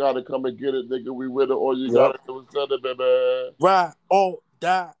wonder we gotta come and get it, nigga. We with it. All you Yep. gotta do is send it, baby. Right or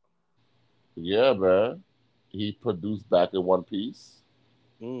die. Yeah, man. He produced Back in One Piece.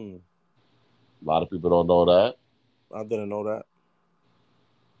 Mm, A lot of people don't know that. I didn't know that.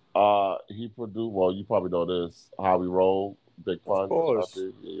 He produced. Well, you probably know this. How We Roll, Big Of Pun, course,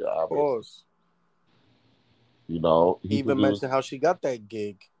 Ashanti. Yeah, of obviously. course. You know, He even mentioned how she got that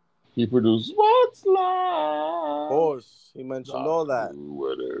gig. He produced What's Of Love? course, he mentioned Got all to that. do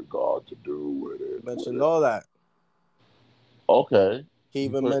with it. Got to do with He it. With mentioned it. all that. Okay. He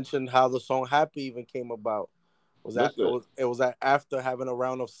even mentioned how the song "Happy" even came about. Listen. It was after having a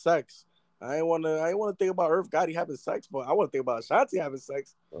round of sex. I ain't wanna think about Irv Gotti having sex, but I want to think about Ashanti having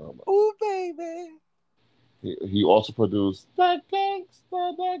sex. Oh baby. He also produced that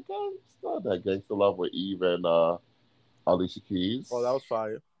gangster love with Eve and Alicia Keys. Oh, that was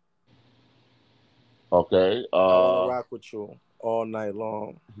fire. Okay. I want to rock with you all night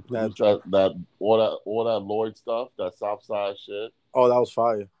long. He produced that all that Lloyd stuff, that Southside shit. Oh, that was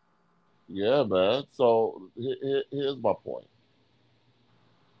fire. Yeah, man. So here's my point.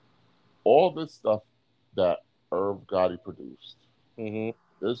 All this stuff that Irv Gotti produced, Mm-hmm.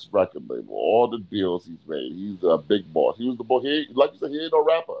 this record label, all the deals he's made, he's a big boss. He was the boss. Like you said, he ain't no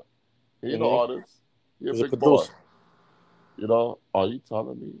rapper. He ain't no artist. He a He's a big boss. producer. You know, are you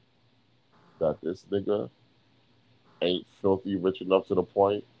telling me that this nigga ain't filthy rich enough to the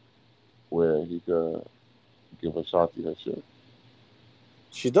point where he could give Ashanti her shit?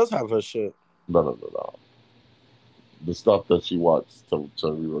 She does have her shit. No. The stuff that she wants to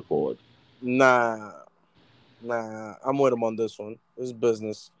re-record. Nah. I'm with him on this one. It's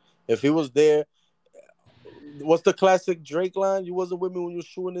business. If he was there, what's the classic Drake line? You wasn't with me when you were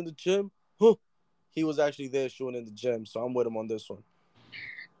shooting in the gym? Huh. He was actually there shooting in the gym, so I'm with him on this one.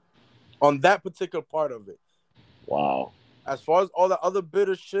 On that particular part of it. Wow. As far as all the other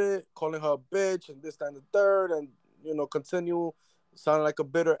bitter shit, calling her a bitch and this, that, and the third, and continue sounding like a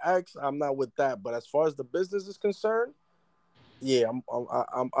bitter ex, I'm not with that. But as far as the business is concerned, yeah,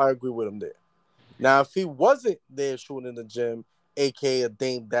 I agree with him there. Now, if he wasn't there shooting in the gym, aka a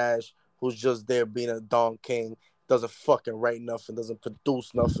Dame Dash, who's just there being a Don King, doesn't fucking write nothing, doesn't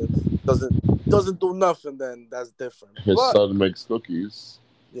produce nothing, doesn't do nothing, then that's different. His son makes cookies.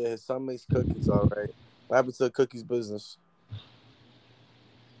 Yeah, his son makes cookies, all right. What happened to the cookies business?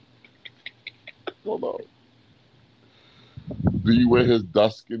 Hold on. Do you wear his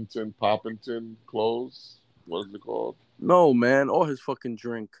Duskington Poppington clothes? What is it called? No, man. Or his fucking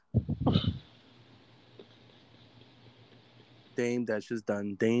drink. Dame, that's just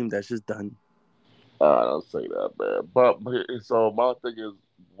done. Dame, that's just done. I don't say that, man. But so my thing is,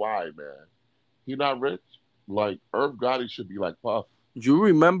 why, man? He not rich. Like Irv Gotti should be like Puff. You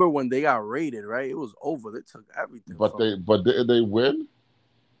remember when they got raided, right? It was over. They took everything. But didn't they win?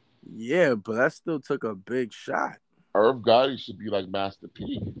 Yeah, but that still took a big shot. Irv Gotti should be like Master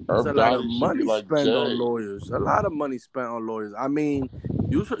P. There's a lot of money spent on lawyers. A lot of money spent on lawyers. I mean,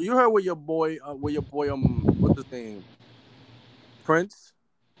 you heard what your boy, what's his name? Prince,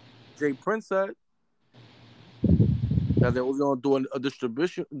 Jay Prince said that they was gonna do a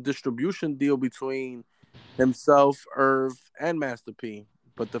distribution deal between himself, Irv, and Master P.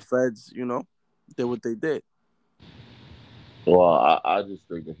 But the feds, did what they did. Well, I just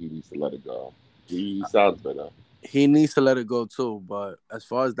think that he needs to let it go. He sounds better. He needs to let it go too. But as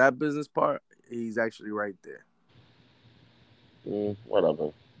far as that business part, he's actually right there.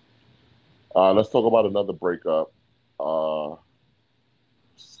 Whatever. Let's talk about another breakup.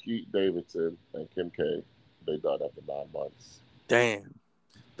 Skeet Davidson and Kim K. They done after 9 months. Damn.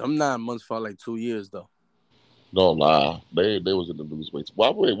 Them 9 months felt like 2 years though. No lie. They was in the news weights. Why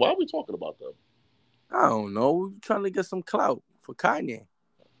are we talking about them? I don't know. We're trying to get some clout for Kanye.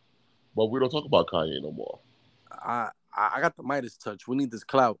 But we don't talk about Kanye no more. I got the Midas touch. We need this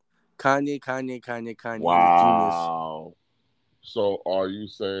clout. Kanye. Wow. So are you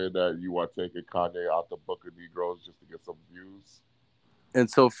saying that you are taking Kanye out the Book of Negroes just to get some views?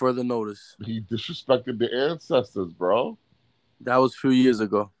 Until further notice. He disrespected the ancestors, bro. That was a few years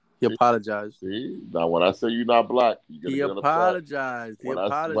ago. He apologized. See? Now, when I say you're not black, you're going to get upset. He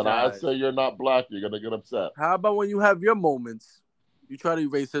apologized. When I say you're not black, you're going to get upset. How about when you have your moments? You try to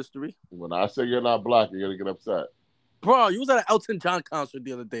erase history. When I say you're not black, you're going to get upset. Bro, you was at an Elton John concert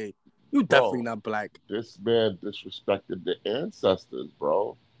the other day. You definitely not black. This man disrespected the ancestors,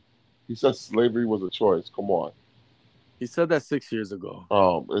 bro. He said slavery was a choice. Come on. He said that 6 years ago.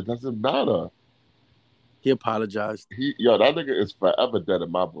 It doesn't matter. He apologized. That nigga is forever dead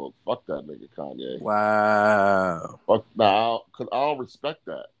in my book. Fuck that nigga, Kanye. Wow. Fuck now, cause I don't respect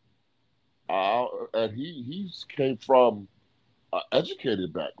that. And he came from an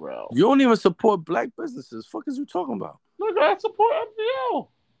educated background. You don't even support black businesses. Fuck is you talking about? Nigga, I support MVO.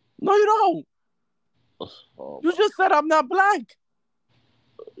 No, you don't. You just said I'm not black.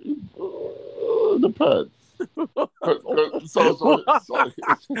 Depends. So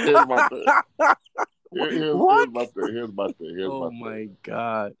here's my thing. Here's my thing. Oh my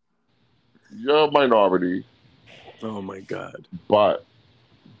God. You're a minority. Oh my God. But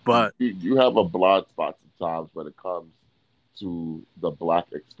But you have a blind spot sometimes when it comes to the black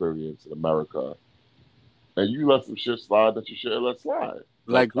experience in America. And you let some shit slide that you shouldn't let slide.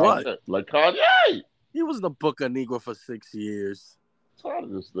 Like what? Kanye. Like Kanye. He was in the Book of Negro for 6 years. I'm tired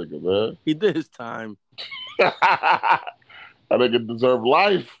of this nigga, man. He did his time. I nigga deserve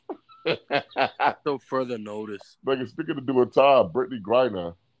life. So further notice. Nigga, speaking of doing time, Brittany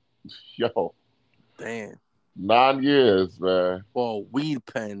Griner. Yo. Damn. 9 years, man. For a weed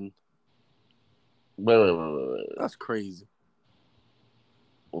pen. Wait. That's crazy.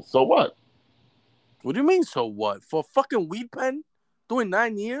 Well, so what? What do you mean, so what? For a fucking weed pen? Doing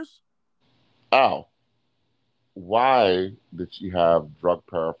 9 years? Ow. Why did she have drug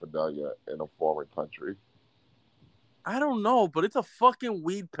paraphernalia in a foreign country? I don't know, but it's a fucking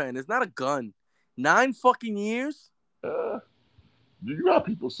weed pen. It's not a gun. 9 fucking years? You got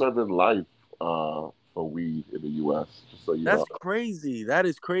people serving life for weed in the U.S., just so you know. That's crazy. That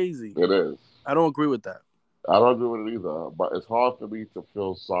is crazy. It is. I don't agree with that. I don't agree with it either, but it's hard for me to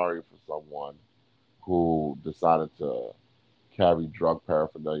feel sorry for someone who decided to carry drug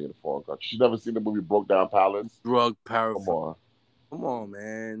paraphernalia in a foreign country. She never seen the movie Broke Down Palace? Drug Come paraphernalia. on. Come on,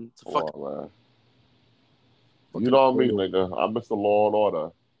 man. It's a Come fucking, on, man. You know what I mean, nigga? I miss the Law and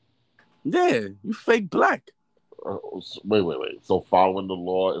Order. yeah, you fake black. Wait. So following the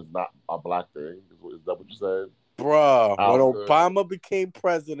law is not a black thing? Is that what you said? Bruh, Out when good. Obama became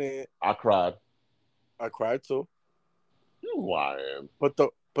president, I cried. I cried too. You lying. But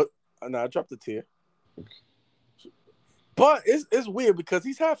I dropped a tear. But it's weird because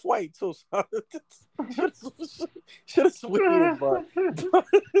he's half white too. So shit is weird, but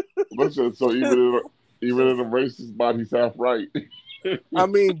Listen, so even in a racist body, he's half right. I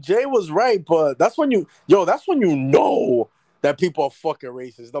mean, Jay was right, but that's when you know that people are fucking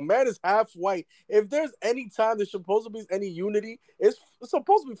racist. The man is half white. If there's any time there's supposed to be any unity, it's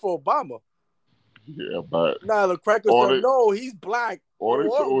supposed to be for Obama. Yeah, but Nah, the crackers said, no, he's black. All they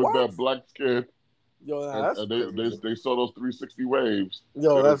saw was that black skin. Yo, nah, and they saw those 360 waves.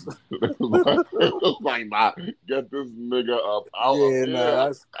 Yo, that's it was like, nah, get this nigga up out of here. Nah,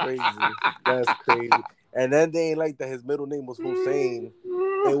 that's crazy. That's crazy. And then they ain't like that his middle name was Hussein.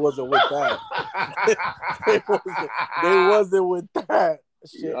 They wasn't with that. they wasn't with that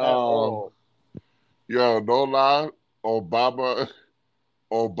shit at all. Yo, no lie, Obama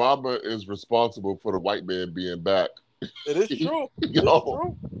is responsible for the white man being back. It is true.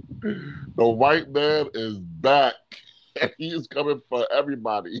 Yo, the white man is back, and he is coming for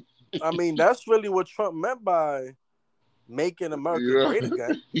everybody. I mean, that's really what Trump meant by making America great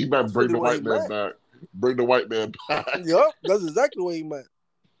again. He meant bring the white man back. Bring the white man back. Yep, that's exactly what he meant.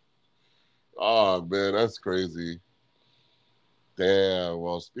 Oh, man, that's crazy. Damn.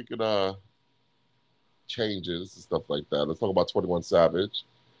 Well, speaking of changes and stuff like that, let's talk about 21 Savage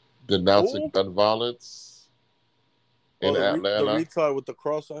denouncing gun violence in Atlanta. The retard with the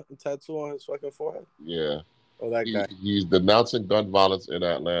cross tattoo on his fucking forehead? Yeah. Oh, that guy. He's denouncing gun violence in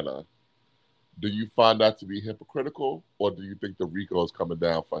Atlanta. Do you find that to be hypocritical, or do you think the RICO is coming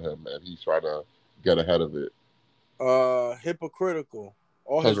down for him and he's trying to get ahead of it? Hypocritical.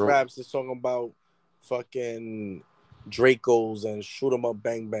 All his raps is talking about fucking Dracos and shoot 'em up,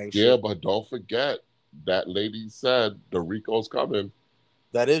 bang bang shit. Yeah, but don't forget that lady said the RICO's coming.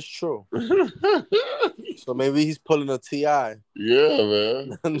 That is true. So maybe he's pulling a T.I. Yeah,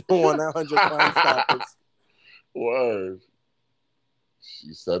 man. No 100 Crime Stoppers. Word.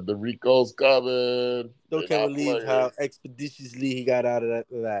 She said the RICO's coming. Still can't believe how expeditiously he got out of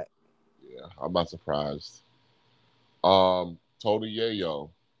that. Yeah, I'm not surprised. Tony Yayo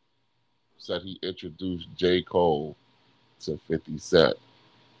said he introduced J. Cole to 50 Cent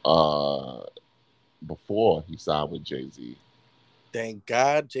before he signed with Jay-Z. Thank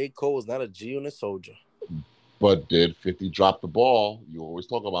God J. Cole is not a G-Unit soldier. But did 50 drop the ball? You always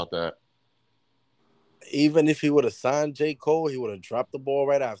talk about that. Even if he would have signed J. Cole, he would have dropped the ball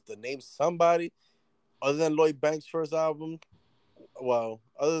right after. Name somebody other than Lloyd Banks' first album. Well,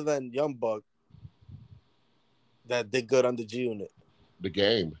 other than Young Buck, that did good on the G Unit? The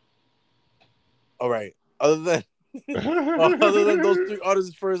Game. All right. Other than those three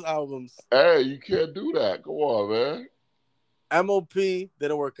artists' first albums, Hey, you can't do that. Come on, man. MOP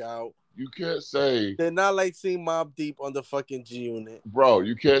didn't work out. You can't say, Did not like seeing Mobb Deep on the fucking G Unit. bro.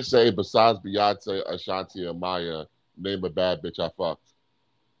 You can't say besides Beyonce, Ashanti, and Maya, name a bad bitch I fucked.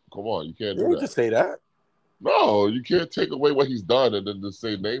 Come on, you can't Yeah, do you that. can say that. No, you can't take away what he's done and then just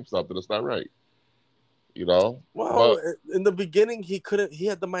say name something that's not right. You know. Well, But in the beginning, he couldn't. He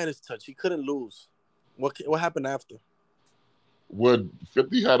had the Midas touch. He couldn't lose. What happened after? would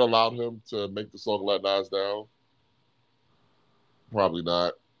 50 had allowed him to make the song "Let Nas Down"? Probably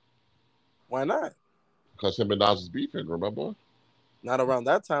not, Why not? because him and Nas was beefing. Remember? Not around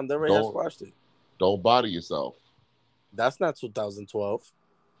that time. They already had Don't squashed it. don't body yourself. That's not 2012.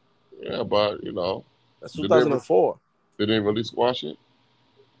 Yeah, but That's did they, 2004. did they really squash it?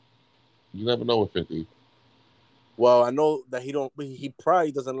 You never know with 50. Well, I know that he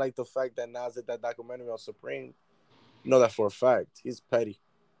probably doesn't like the fact that Nas did that documentary on Supreme. I know that for a fact. He's petty.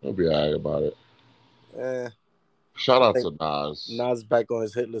 He'll be alright about it. Eh, Shout I out to think Nas. Nas back on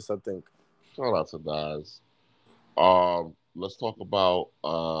his hit list, I think. Shout out to Nas. Let's talk about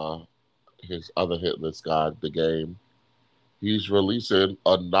his other hit list guy, The Game. He's releasing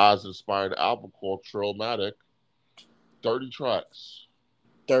a Nas-inspired album called Trillmatic. 30 tracks.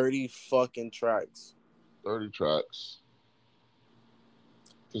 30 fucking tracks. 30 tracks.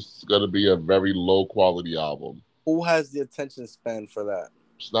 This is going to be a very low-quality album. Who has the attention span for that?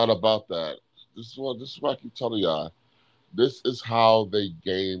 It's not about that. This is what I keep telling y'all. This is how they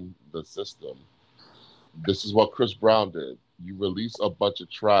game the system. This is what Chris Brown did. You release a bunch of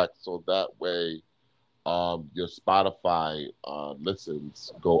tracks so that way your Spotify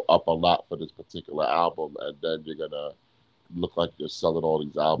listens go up a lot for this particular album, and then you're gonna look like you're selling all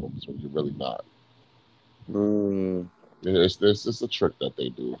these albums when you're really not. It's just a trick that they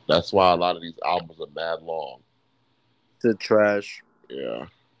do. That's why a lot of these albums are mad long. The trash. Yeah,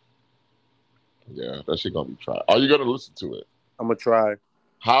 that shit gonna be tried. Are you gonna listen to it? I'm gonna try.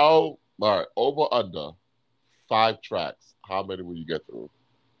 All right, over under 5 tracks. How many will you get through?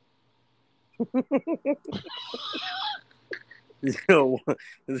 Yo,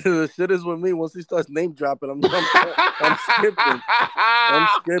 the shit is with me. Once he starts name dropping, I'm skipping. I'm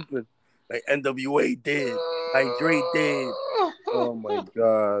skipping. Like NWA did. Like Dre did. Oh my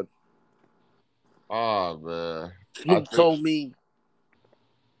god. Oh man. Snoop told me.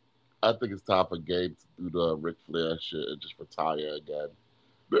 I think it's time for Gabe to do the Ric Flair shit and just retire again.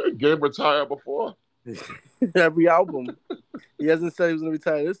 Did Gabe retire before? Every album. He hasn't said he was gonna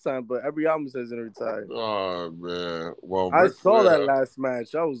retire this time, but every album says he's gonna retire. Oh man. Well, I Ric saw Flair, that last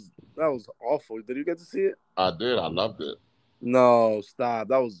match. That was awful. Did you get to see it? I did. I loved it. No, stop.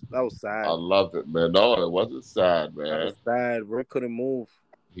 That was sad. I loved it, man. No, it wasn't sad, man. That was sad. Rick couldn't move.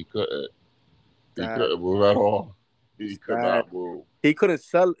 He couldn't. He Sad. couldn't move at all. He could not move. He couldn't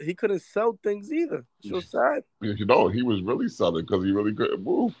sell things either. So sad. He was really selling because he really couldn't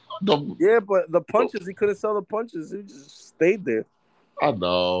move. Yeah, but the punches, he couldn't sell the punches. He just stayed there. I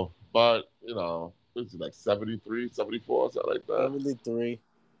know, but it's like 73, 74, something like that. 73.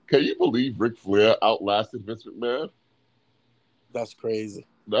 Can you believe Ric Flair outlasted Vince McMahon? That's crazy.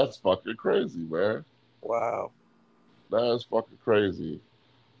 That's fucking crazy, man. Wow. That is fucking crazy.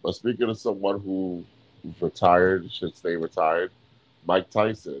 But speaking of someone who's retired, should stay retired, Mike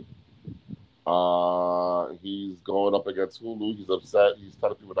Tyson. He's going up against Hulu. He's upset. He's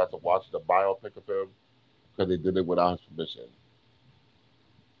telling people not to watch the biopic of him because they did it without his permission.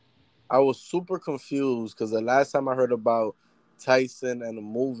 I was super confused because the last time I heard about Tyson and a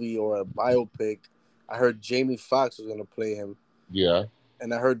movie or a biopic, I heard Jamie Foxx was going to play him. Yeah.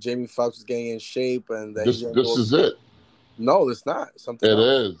 And I heard Jamie Foxx was getting in shape. And that this is it. No, it's not. Something It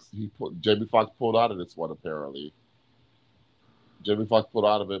else. is. Jamie Foxx pulled out of this one, apparently. Jamie Foxx pulled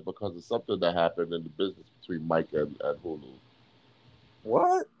out of it because of something that happened in the business between Mike and Hulu.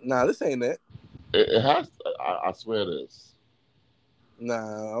 What? Nah, this ain't it. It has. I swear it is.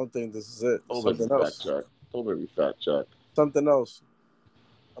 Nah, I don't think this is it. Don't Something make me else. fact check. Don't make me fact check. Something else.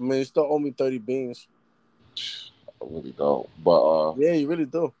 I mean, you still owe me 30 beans. I really don't. But yeah, you really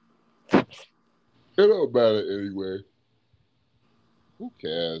do. It don't matter anyway. Who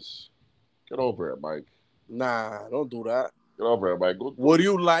cares? Get over it, Mike. Nah, don't do that. Get over it, Mike. Would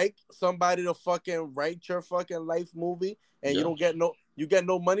you like somebody to fucking write your fucking life movie and you don't get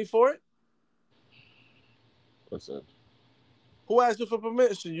no money for it? Listen. Who asked you for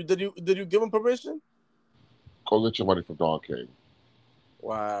permission? Did you give him permission? Go get your money from Don King.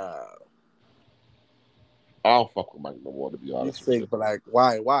 Wow. I don't fuck with Mike no more, to be honest. You fake black.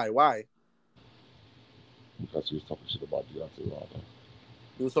 Why? because he was talking shit about Deontay Wilder.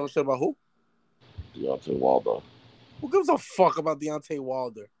 You was talking shit about who? Deontay Wilder. Who gives a fuck about Deontay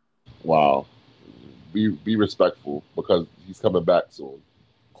Wilder? Wow. Be respectful because he's coming back soon.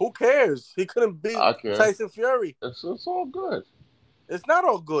 Who cares? He couldn't beat Tyson Fury. It's all good. It's not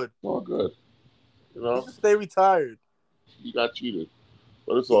all good. It's all good. You know? He should stay retired. He got cheated.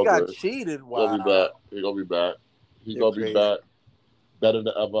 But it's all good. He got cheated? Wow. He's going to be back. He's going to be back. Better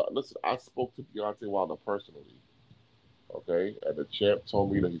than ever. Listen, I spoke to Deontay Wilder personally. Okay? And the champ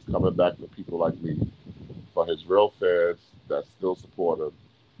told me that he's coming back to people like me. For his real fans that still support him.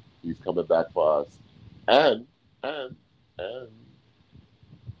 He's coming back for us. And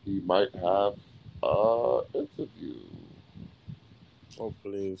he might have an interview. Oh,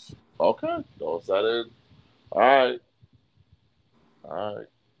 please. Okay. Don't set in. All right.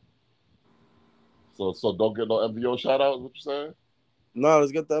 So don't get no MVO shout out, is what you're saying? No,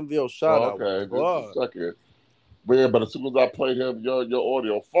 let's get the MVO shout out. Okay, just a second. But yeah, but as soon as I played him, your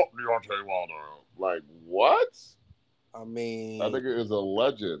audio, fuck Deontay Wilder. Like, what? I mean, that nigga is a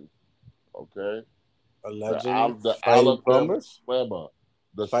legend. Okay? A legend? The Alabama Plumbers? Slammer.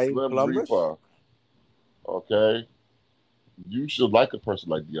 The Fighting Slim Plumbers? Reaper. Okay? You should like a person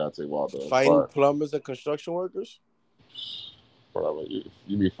like Deontay Wilder. Fighting plumbers and construction workers? Bro,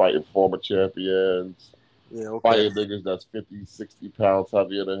 you mean fighting former champions? Yeah, okay. Fighting niggas that's 50, 60 pounds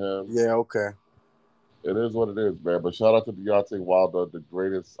heavier than him? Yeah, okay. It is what it is, man. But shout out to Deontay Wilder, the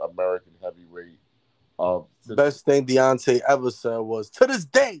greatest American heavyweight. Best thing Deontay ever said was, to this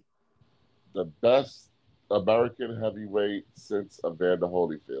day, the best American heavyweight since Evander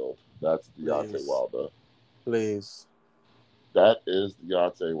Holyfield. That's Deontay Wilder. Please. That is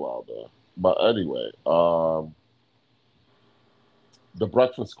Deontay Wilder. But anyway, The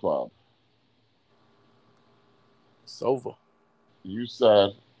Breakfast Club. It's over. You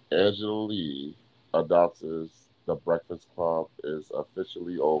said Angela Lee announces The Breakfast Club is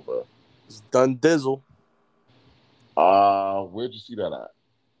officially over. It's done dizzle. Where'd you see that at?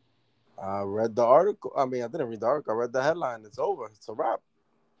 I read the article. I mean, I didn't read the article. I read the headline. It's over. It's a wrap.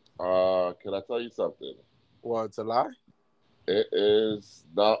 Can I tell you something? Well, it's a lie? It is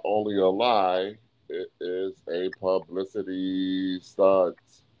not only a lie, it is a publicity stunt.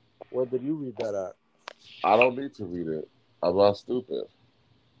 Where did you read that at? I don't need to read it. I'm not stupid.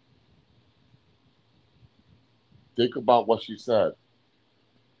 Think about what she said.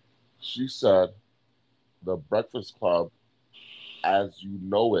 She said, The Breakfast Club, as you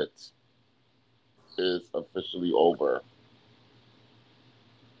know it, is officially over.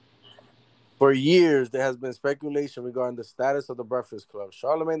 For years, there has been speculation regarding the status of The Breakfast Club.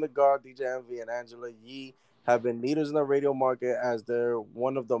 Charlamagne the God, DJ Envy, and Angela Yee have been leaders in the radio market as they're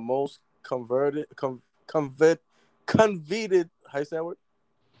one of the most coveted, how you say that word?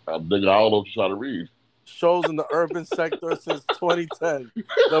 Nigga, I don't know what you're trying to read. Shows in the urban sector since 2010.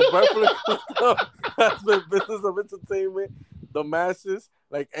 The Breakfast Club has been business of entertainment, the masses,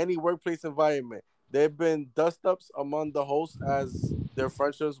 like any workplace environment. There have been dust-ups among the hosts as their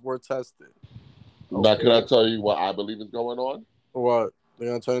friendships were tested. Okay. Now, can I tell you what I believe is going on? What? They're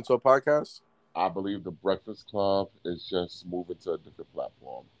going to turn into a podcast? I believe The Breakfast Club is just moving to a different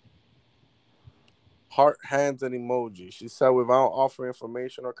platform. Heart, hands, and emoji. She said without offering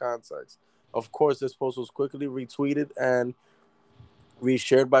information or context. Of course, this post was quickly retweeted and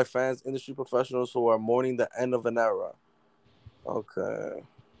reshared by fans, industry professionals who are mourning the end of an era. Okay.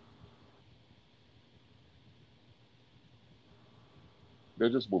 They're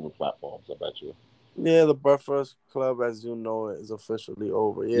just moving platforms, I bet you. Yeah, The Breakfast Club, as you know, is officially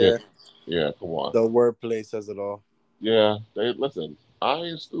over. Yeah, come on. The wordplay says it all. Yeah, listen, I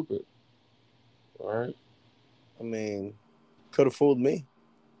ain't stupid. All right? I mean, could have fooled me.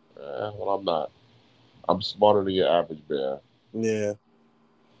 Well, I'm not. I'm smarter than your average bear. Yeah.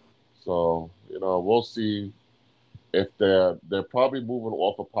 So, we'll see if they're probably moving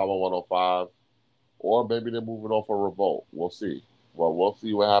off of Power 105 or maybe they're moving off of Revolt. We'll see. Well, we'll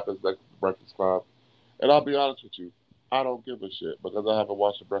see what happens next to The Breakfast Club. And I'll be honest with you, I don't give a shit because I haven't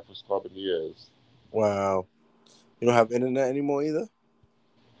watched The Breakfast Club in years. Wow. You don't have internet anymore either?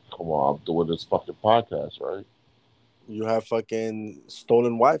 Come on, I'm doing this fucking podcast, right? You have fucking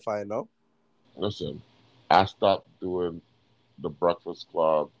stolen Wi-Fi, no? Listen, I stopped doing The Breakfast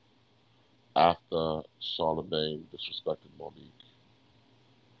Club after Charlamagne disrespected Monique.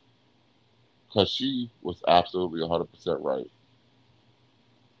 Because she was absolutely 100% right.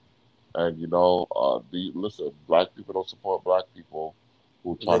 And, listen, black people don't support black people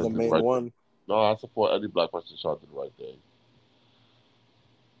who try to do the right thing. No, I support any black person trying to do the right thing.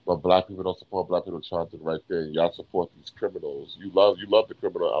 But black people don't support black people trying to do the right thing. Y'all support these criminals. You love the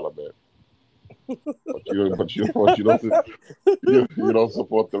criminal element. You don't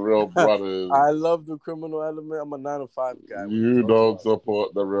support the real brothers. I love the criminal element. I'm a 9 to 5 guy. You don't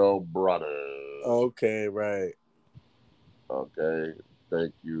support the real brothers. Okay, right. Okay.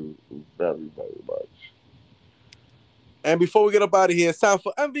 Thank you very, very much. And before we get up out of here, it's time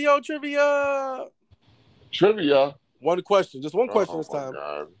for MVO trivia. Trivia. One question, just one question this time.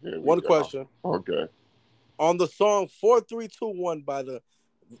 One question. Okay. On the song 4321 by the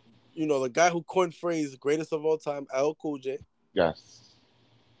guy who coined phrase greatest of all time, LL Cool J. Yes.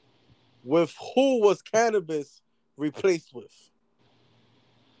 With who was Cannabis replaced with?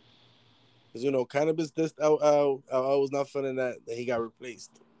 Because Cannabis dissed LL. LL was not feeling that he got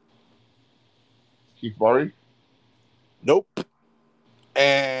replaced. Keith Murray? Nope.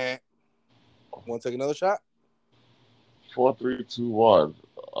 And want to take another shot? 4, 3, 2, 1.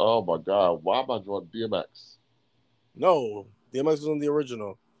 Oh my God! Why am I drawing DMX? No, DMX was on the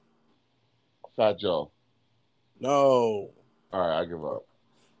original. Fat Joe. No. All right, I give up.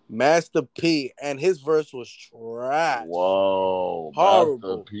 Master P, and his verse was trash. Whoa,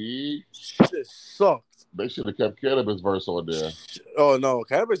 horrible. Master P. Shit sucked. They should have kept Cannabis verse on there. Oh no,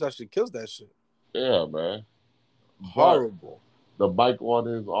 Cannabis actually kills that shit. Yeah, man. Horrible. But the mic on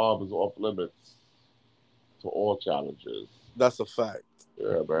his arm is off limits to all challenges. That's a fact.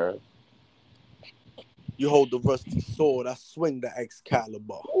 Yeah, man. You hold the rusty sword, I swing the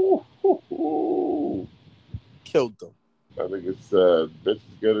Excalibur. Ooh. Killed them. I think it said, bitches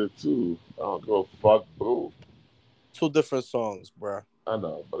get it too. I don't go fuck boo. 2 different songs, bruh. I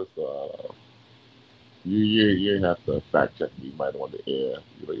know, but it's you have to fact check me right on the air.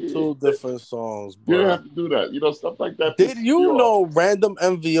 2 different songs, bruh. You don't have to do that. Stuff like that. Did you know random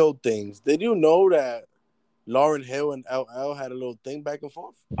MVO things? Did you know that Lauryn Hill and LL had a little thing back and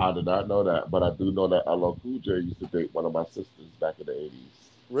forth? I did not know that, but I do know that LL Cool J used to date one of my sisters back in the 80s.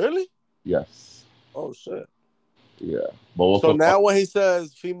 Really? Yes. Oh, shit. Yeah. So now when he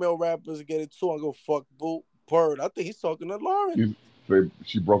says female rappers get it too, I go fuck boo bird. I think he's talking to Lauryn.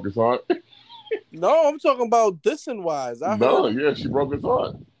 She broke his heart? No, I'm talking about dissing wise. She broke his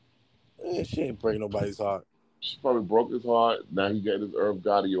heart. She ain't breaking nobody's heart. She probably broke his heart. Now he getting his Irv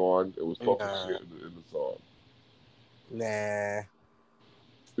Gotti on. It was talking shit in the song. Nah.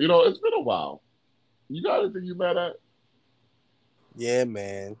 It's been a while. You got anything you mad at? Yeah,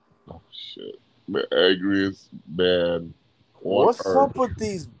 man. Oh, shit. The angriest man on What's earth. up with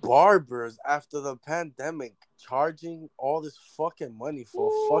these barbers after the pandemic charging all this fucking money for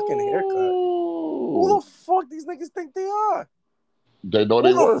a fucking haircut? Who the fuck these niggas think they are? They know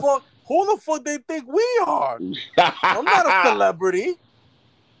they were. Who the fuck they think we are? I'm not a celebrity.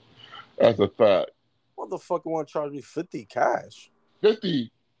 That's a fact. Motherfucker want to charge me 50 cash.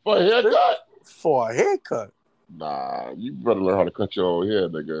 50 for a haircut? For a haircut. Nah, you better learn how to cut your own hair,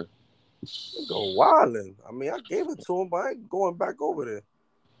 nigga. Go wildin'. I mean, I gave it to him, but I ain't going back over there.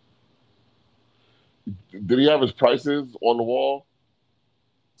 Did he have his prices on the wall?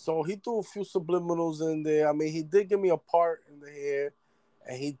 So he threw a few subliminals in there. I mean, he did give me a part in the hair,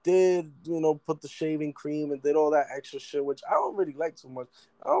 and he did, put the shaving cream and did all that extra shit, which I don't really like too much.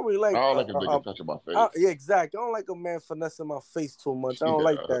 I don't like a nigga touching my face. Yeah, exactly. I don't like a man finessing my face too much. I don't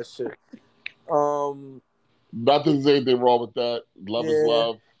like that shit. Not that there's anything wrong with that. Love is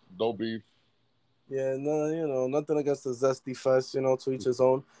love. No beef. Yeah, no, nothing against the Zesty Fest, to each his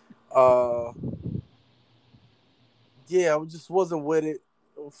own. Yeah, I just wasn't with it.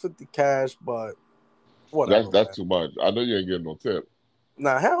 50 cash, but whatever. That's too much. I know you ain't getting no tip.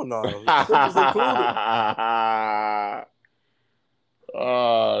 Nah, hell no. Tip is included.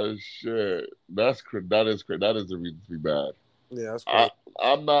 Oh shit. That is a reason to be mad. Yeah, that's great.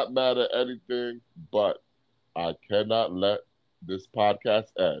 I'm not mad at anything, but I cannot let this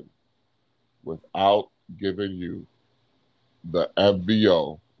podcast end without giving you the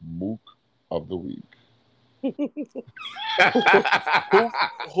MVO Mook of the Week.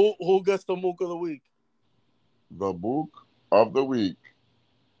 Who gets the Mook of the Week? The Mook of the Week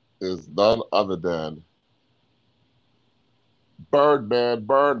is none other than Birdman.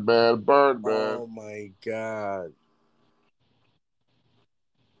 Oh my God.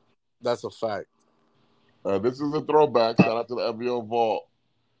 That's a fact. This is a throwback. Shout out to the MVO Vault.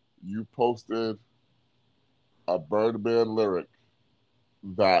 You posted a Birdman lyric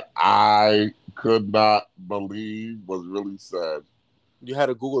that I could not believe was really said. You had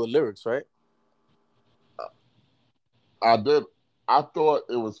to Google the lyrics, right? I did. I thought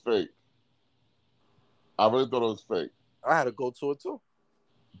it was fake. I really thought it was fake. I had to go to it too.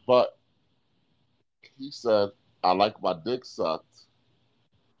 But he said, I like my dick sucked.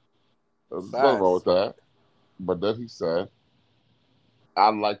 There's nothing wrong with that. But then he said, I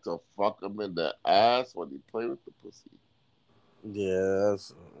like to fuck him in the ass when he play with the pussy.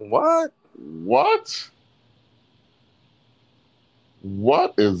 Yes. What? What?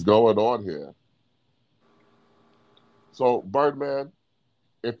 What is going on here? So, Birdman,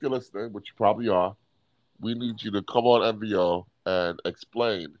 if you're listening, which you probably are, we need you to come on MVO and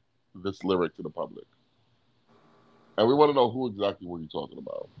explain this lyric to the public. And we want to know who exactly were you talking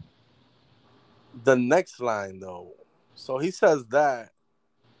about. The next line though. So he says that.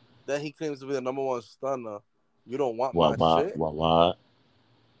 Then he claims to be the number one stunner. You don't want my shit. What?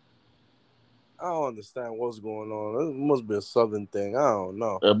 I don't understand what's going on. It must be a southern thing. I don't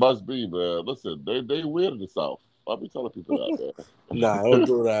know. It must be, man. Listen, they weird in the South. I'll be telling people that, Nah, man. don't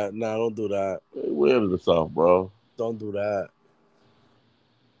do that. Nah, don't do that. They weird in the South, bro. Don't do that.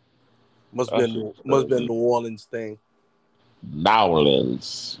 Must be That a shit's New crazy. Orleans thing. New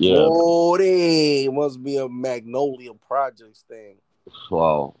Orleans. Yeah. Oh, they must be a Magnolia Projects thing.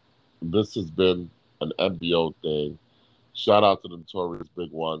 Well, this has been an MBO thing. Shout out to the Notorious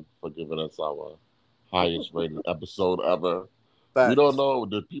Big One for giving us our highest rated episode ever. We don't Facts. know,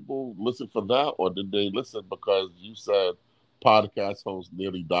 did people listen for that or did they listen because you said podcast host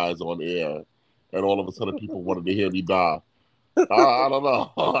nearly dies on air and all of a sudden people wanted to hear me die? I don't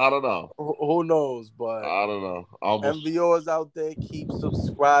know. I don't know. Who knows? But I don't know. I almost MVOs out there, keep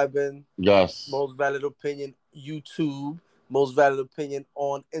subscribing. yes. Most Valid Opinion YouTube, Most Valid Opinion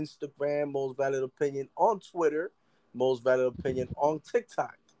on Instagram, Most Valid Opinion on Twitter, Most Valid Opinion on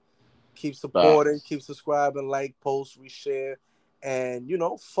TikTok. Keep supporting, Facts. keep subscribing, like, post, reshare, and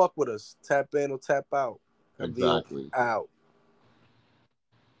fuck with us. Tap in or tap out. MVO Exactly. out.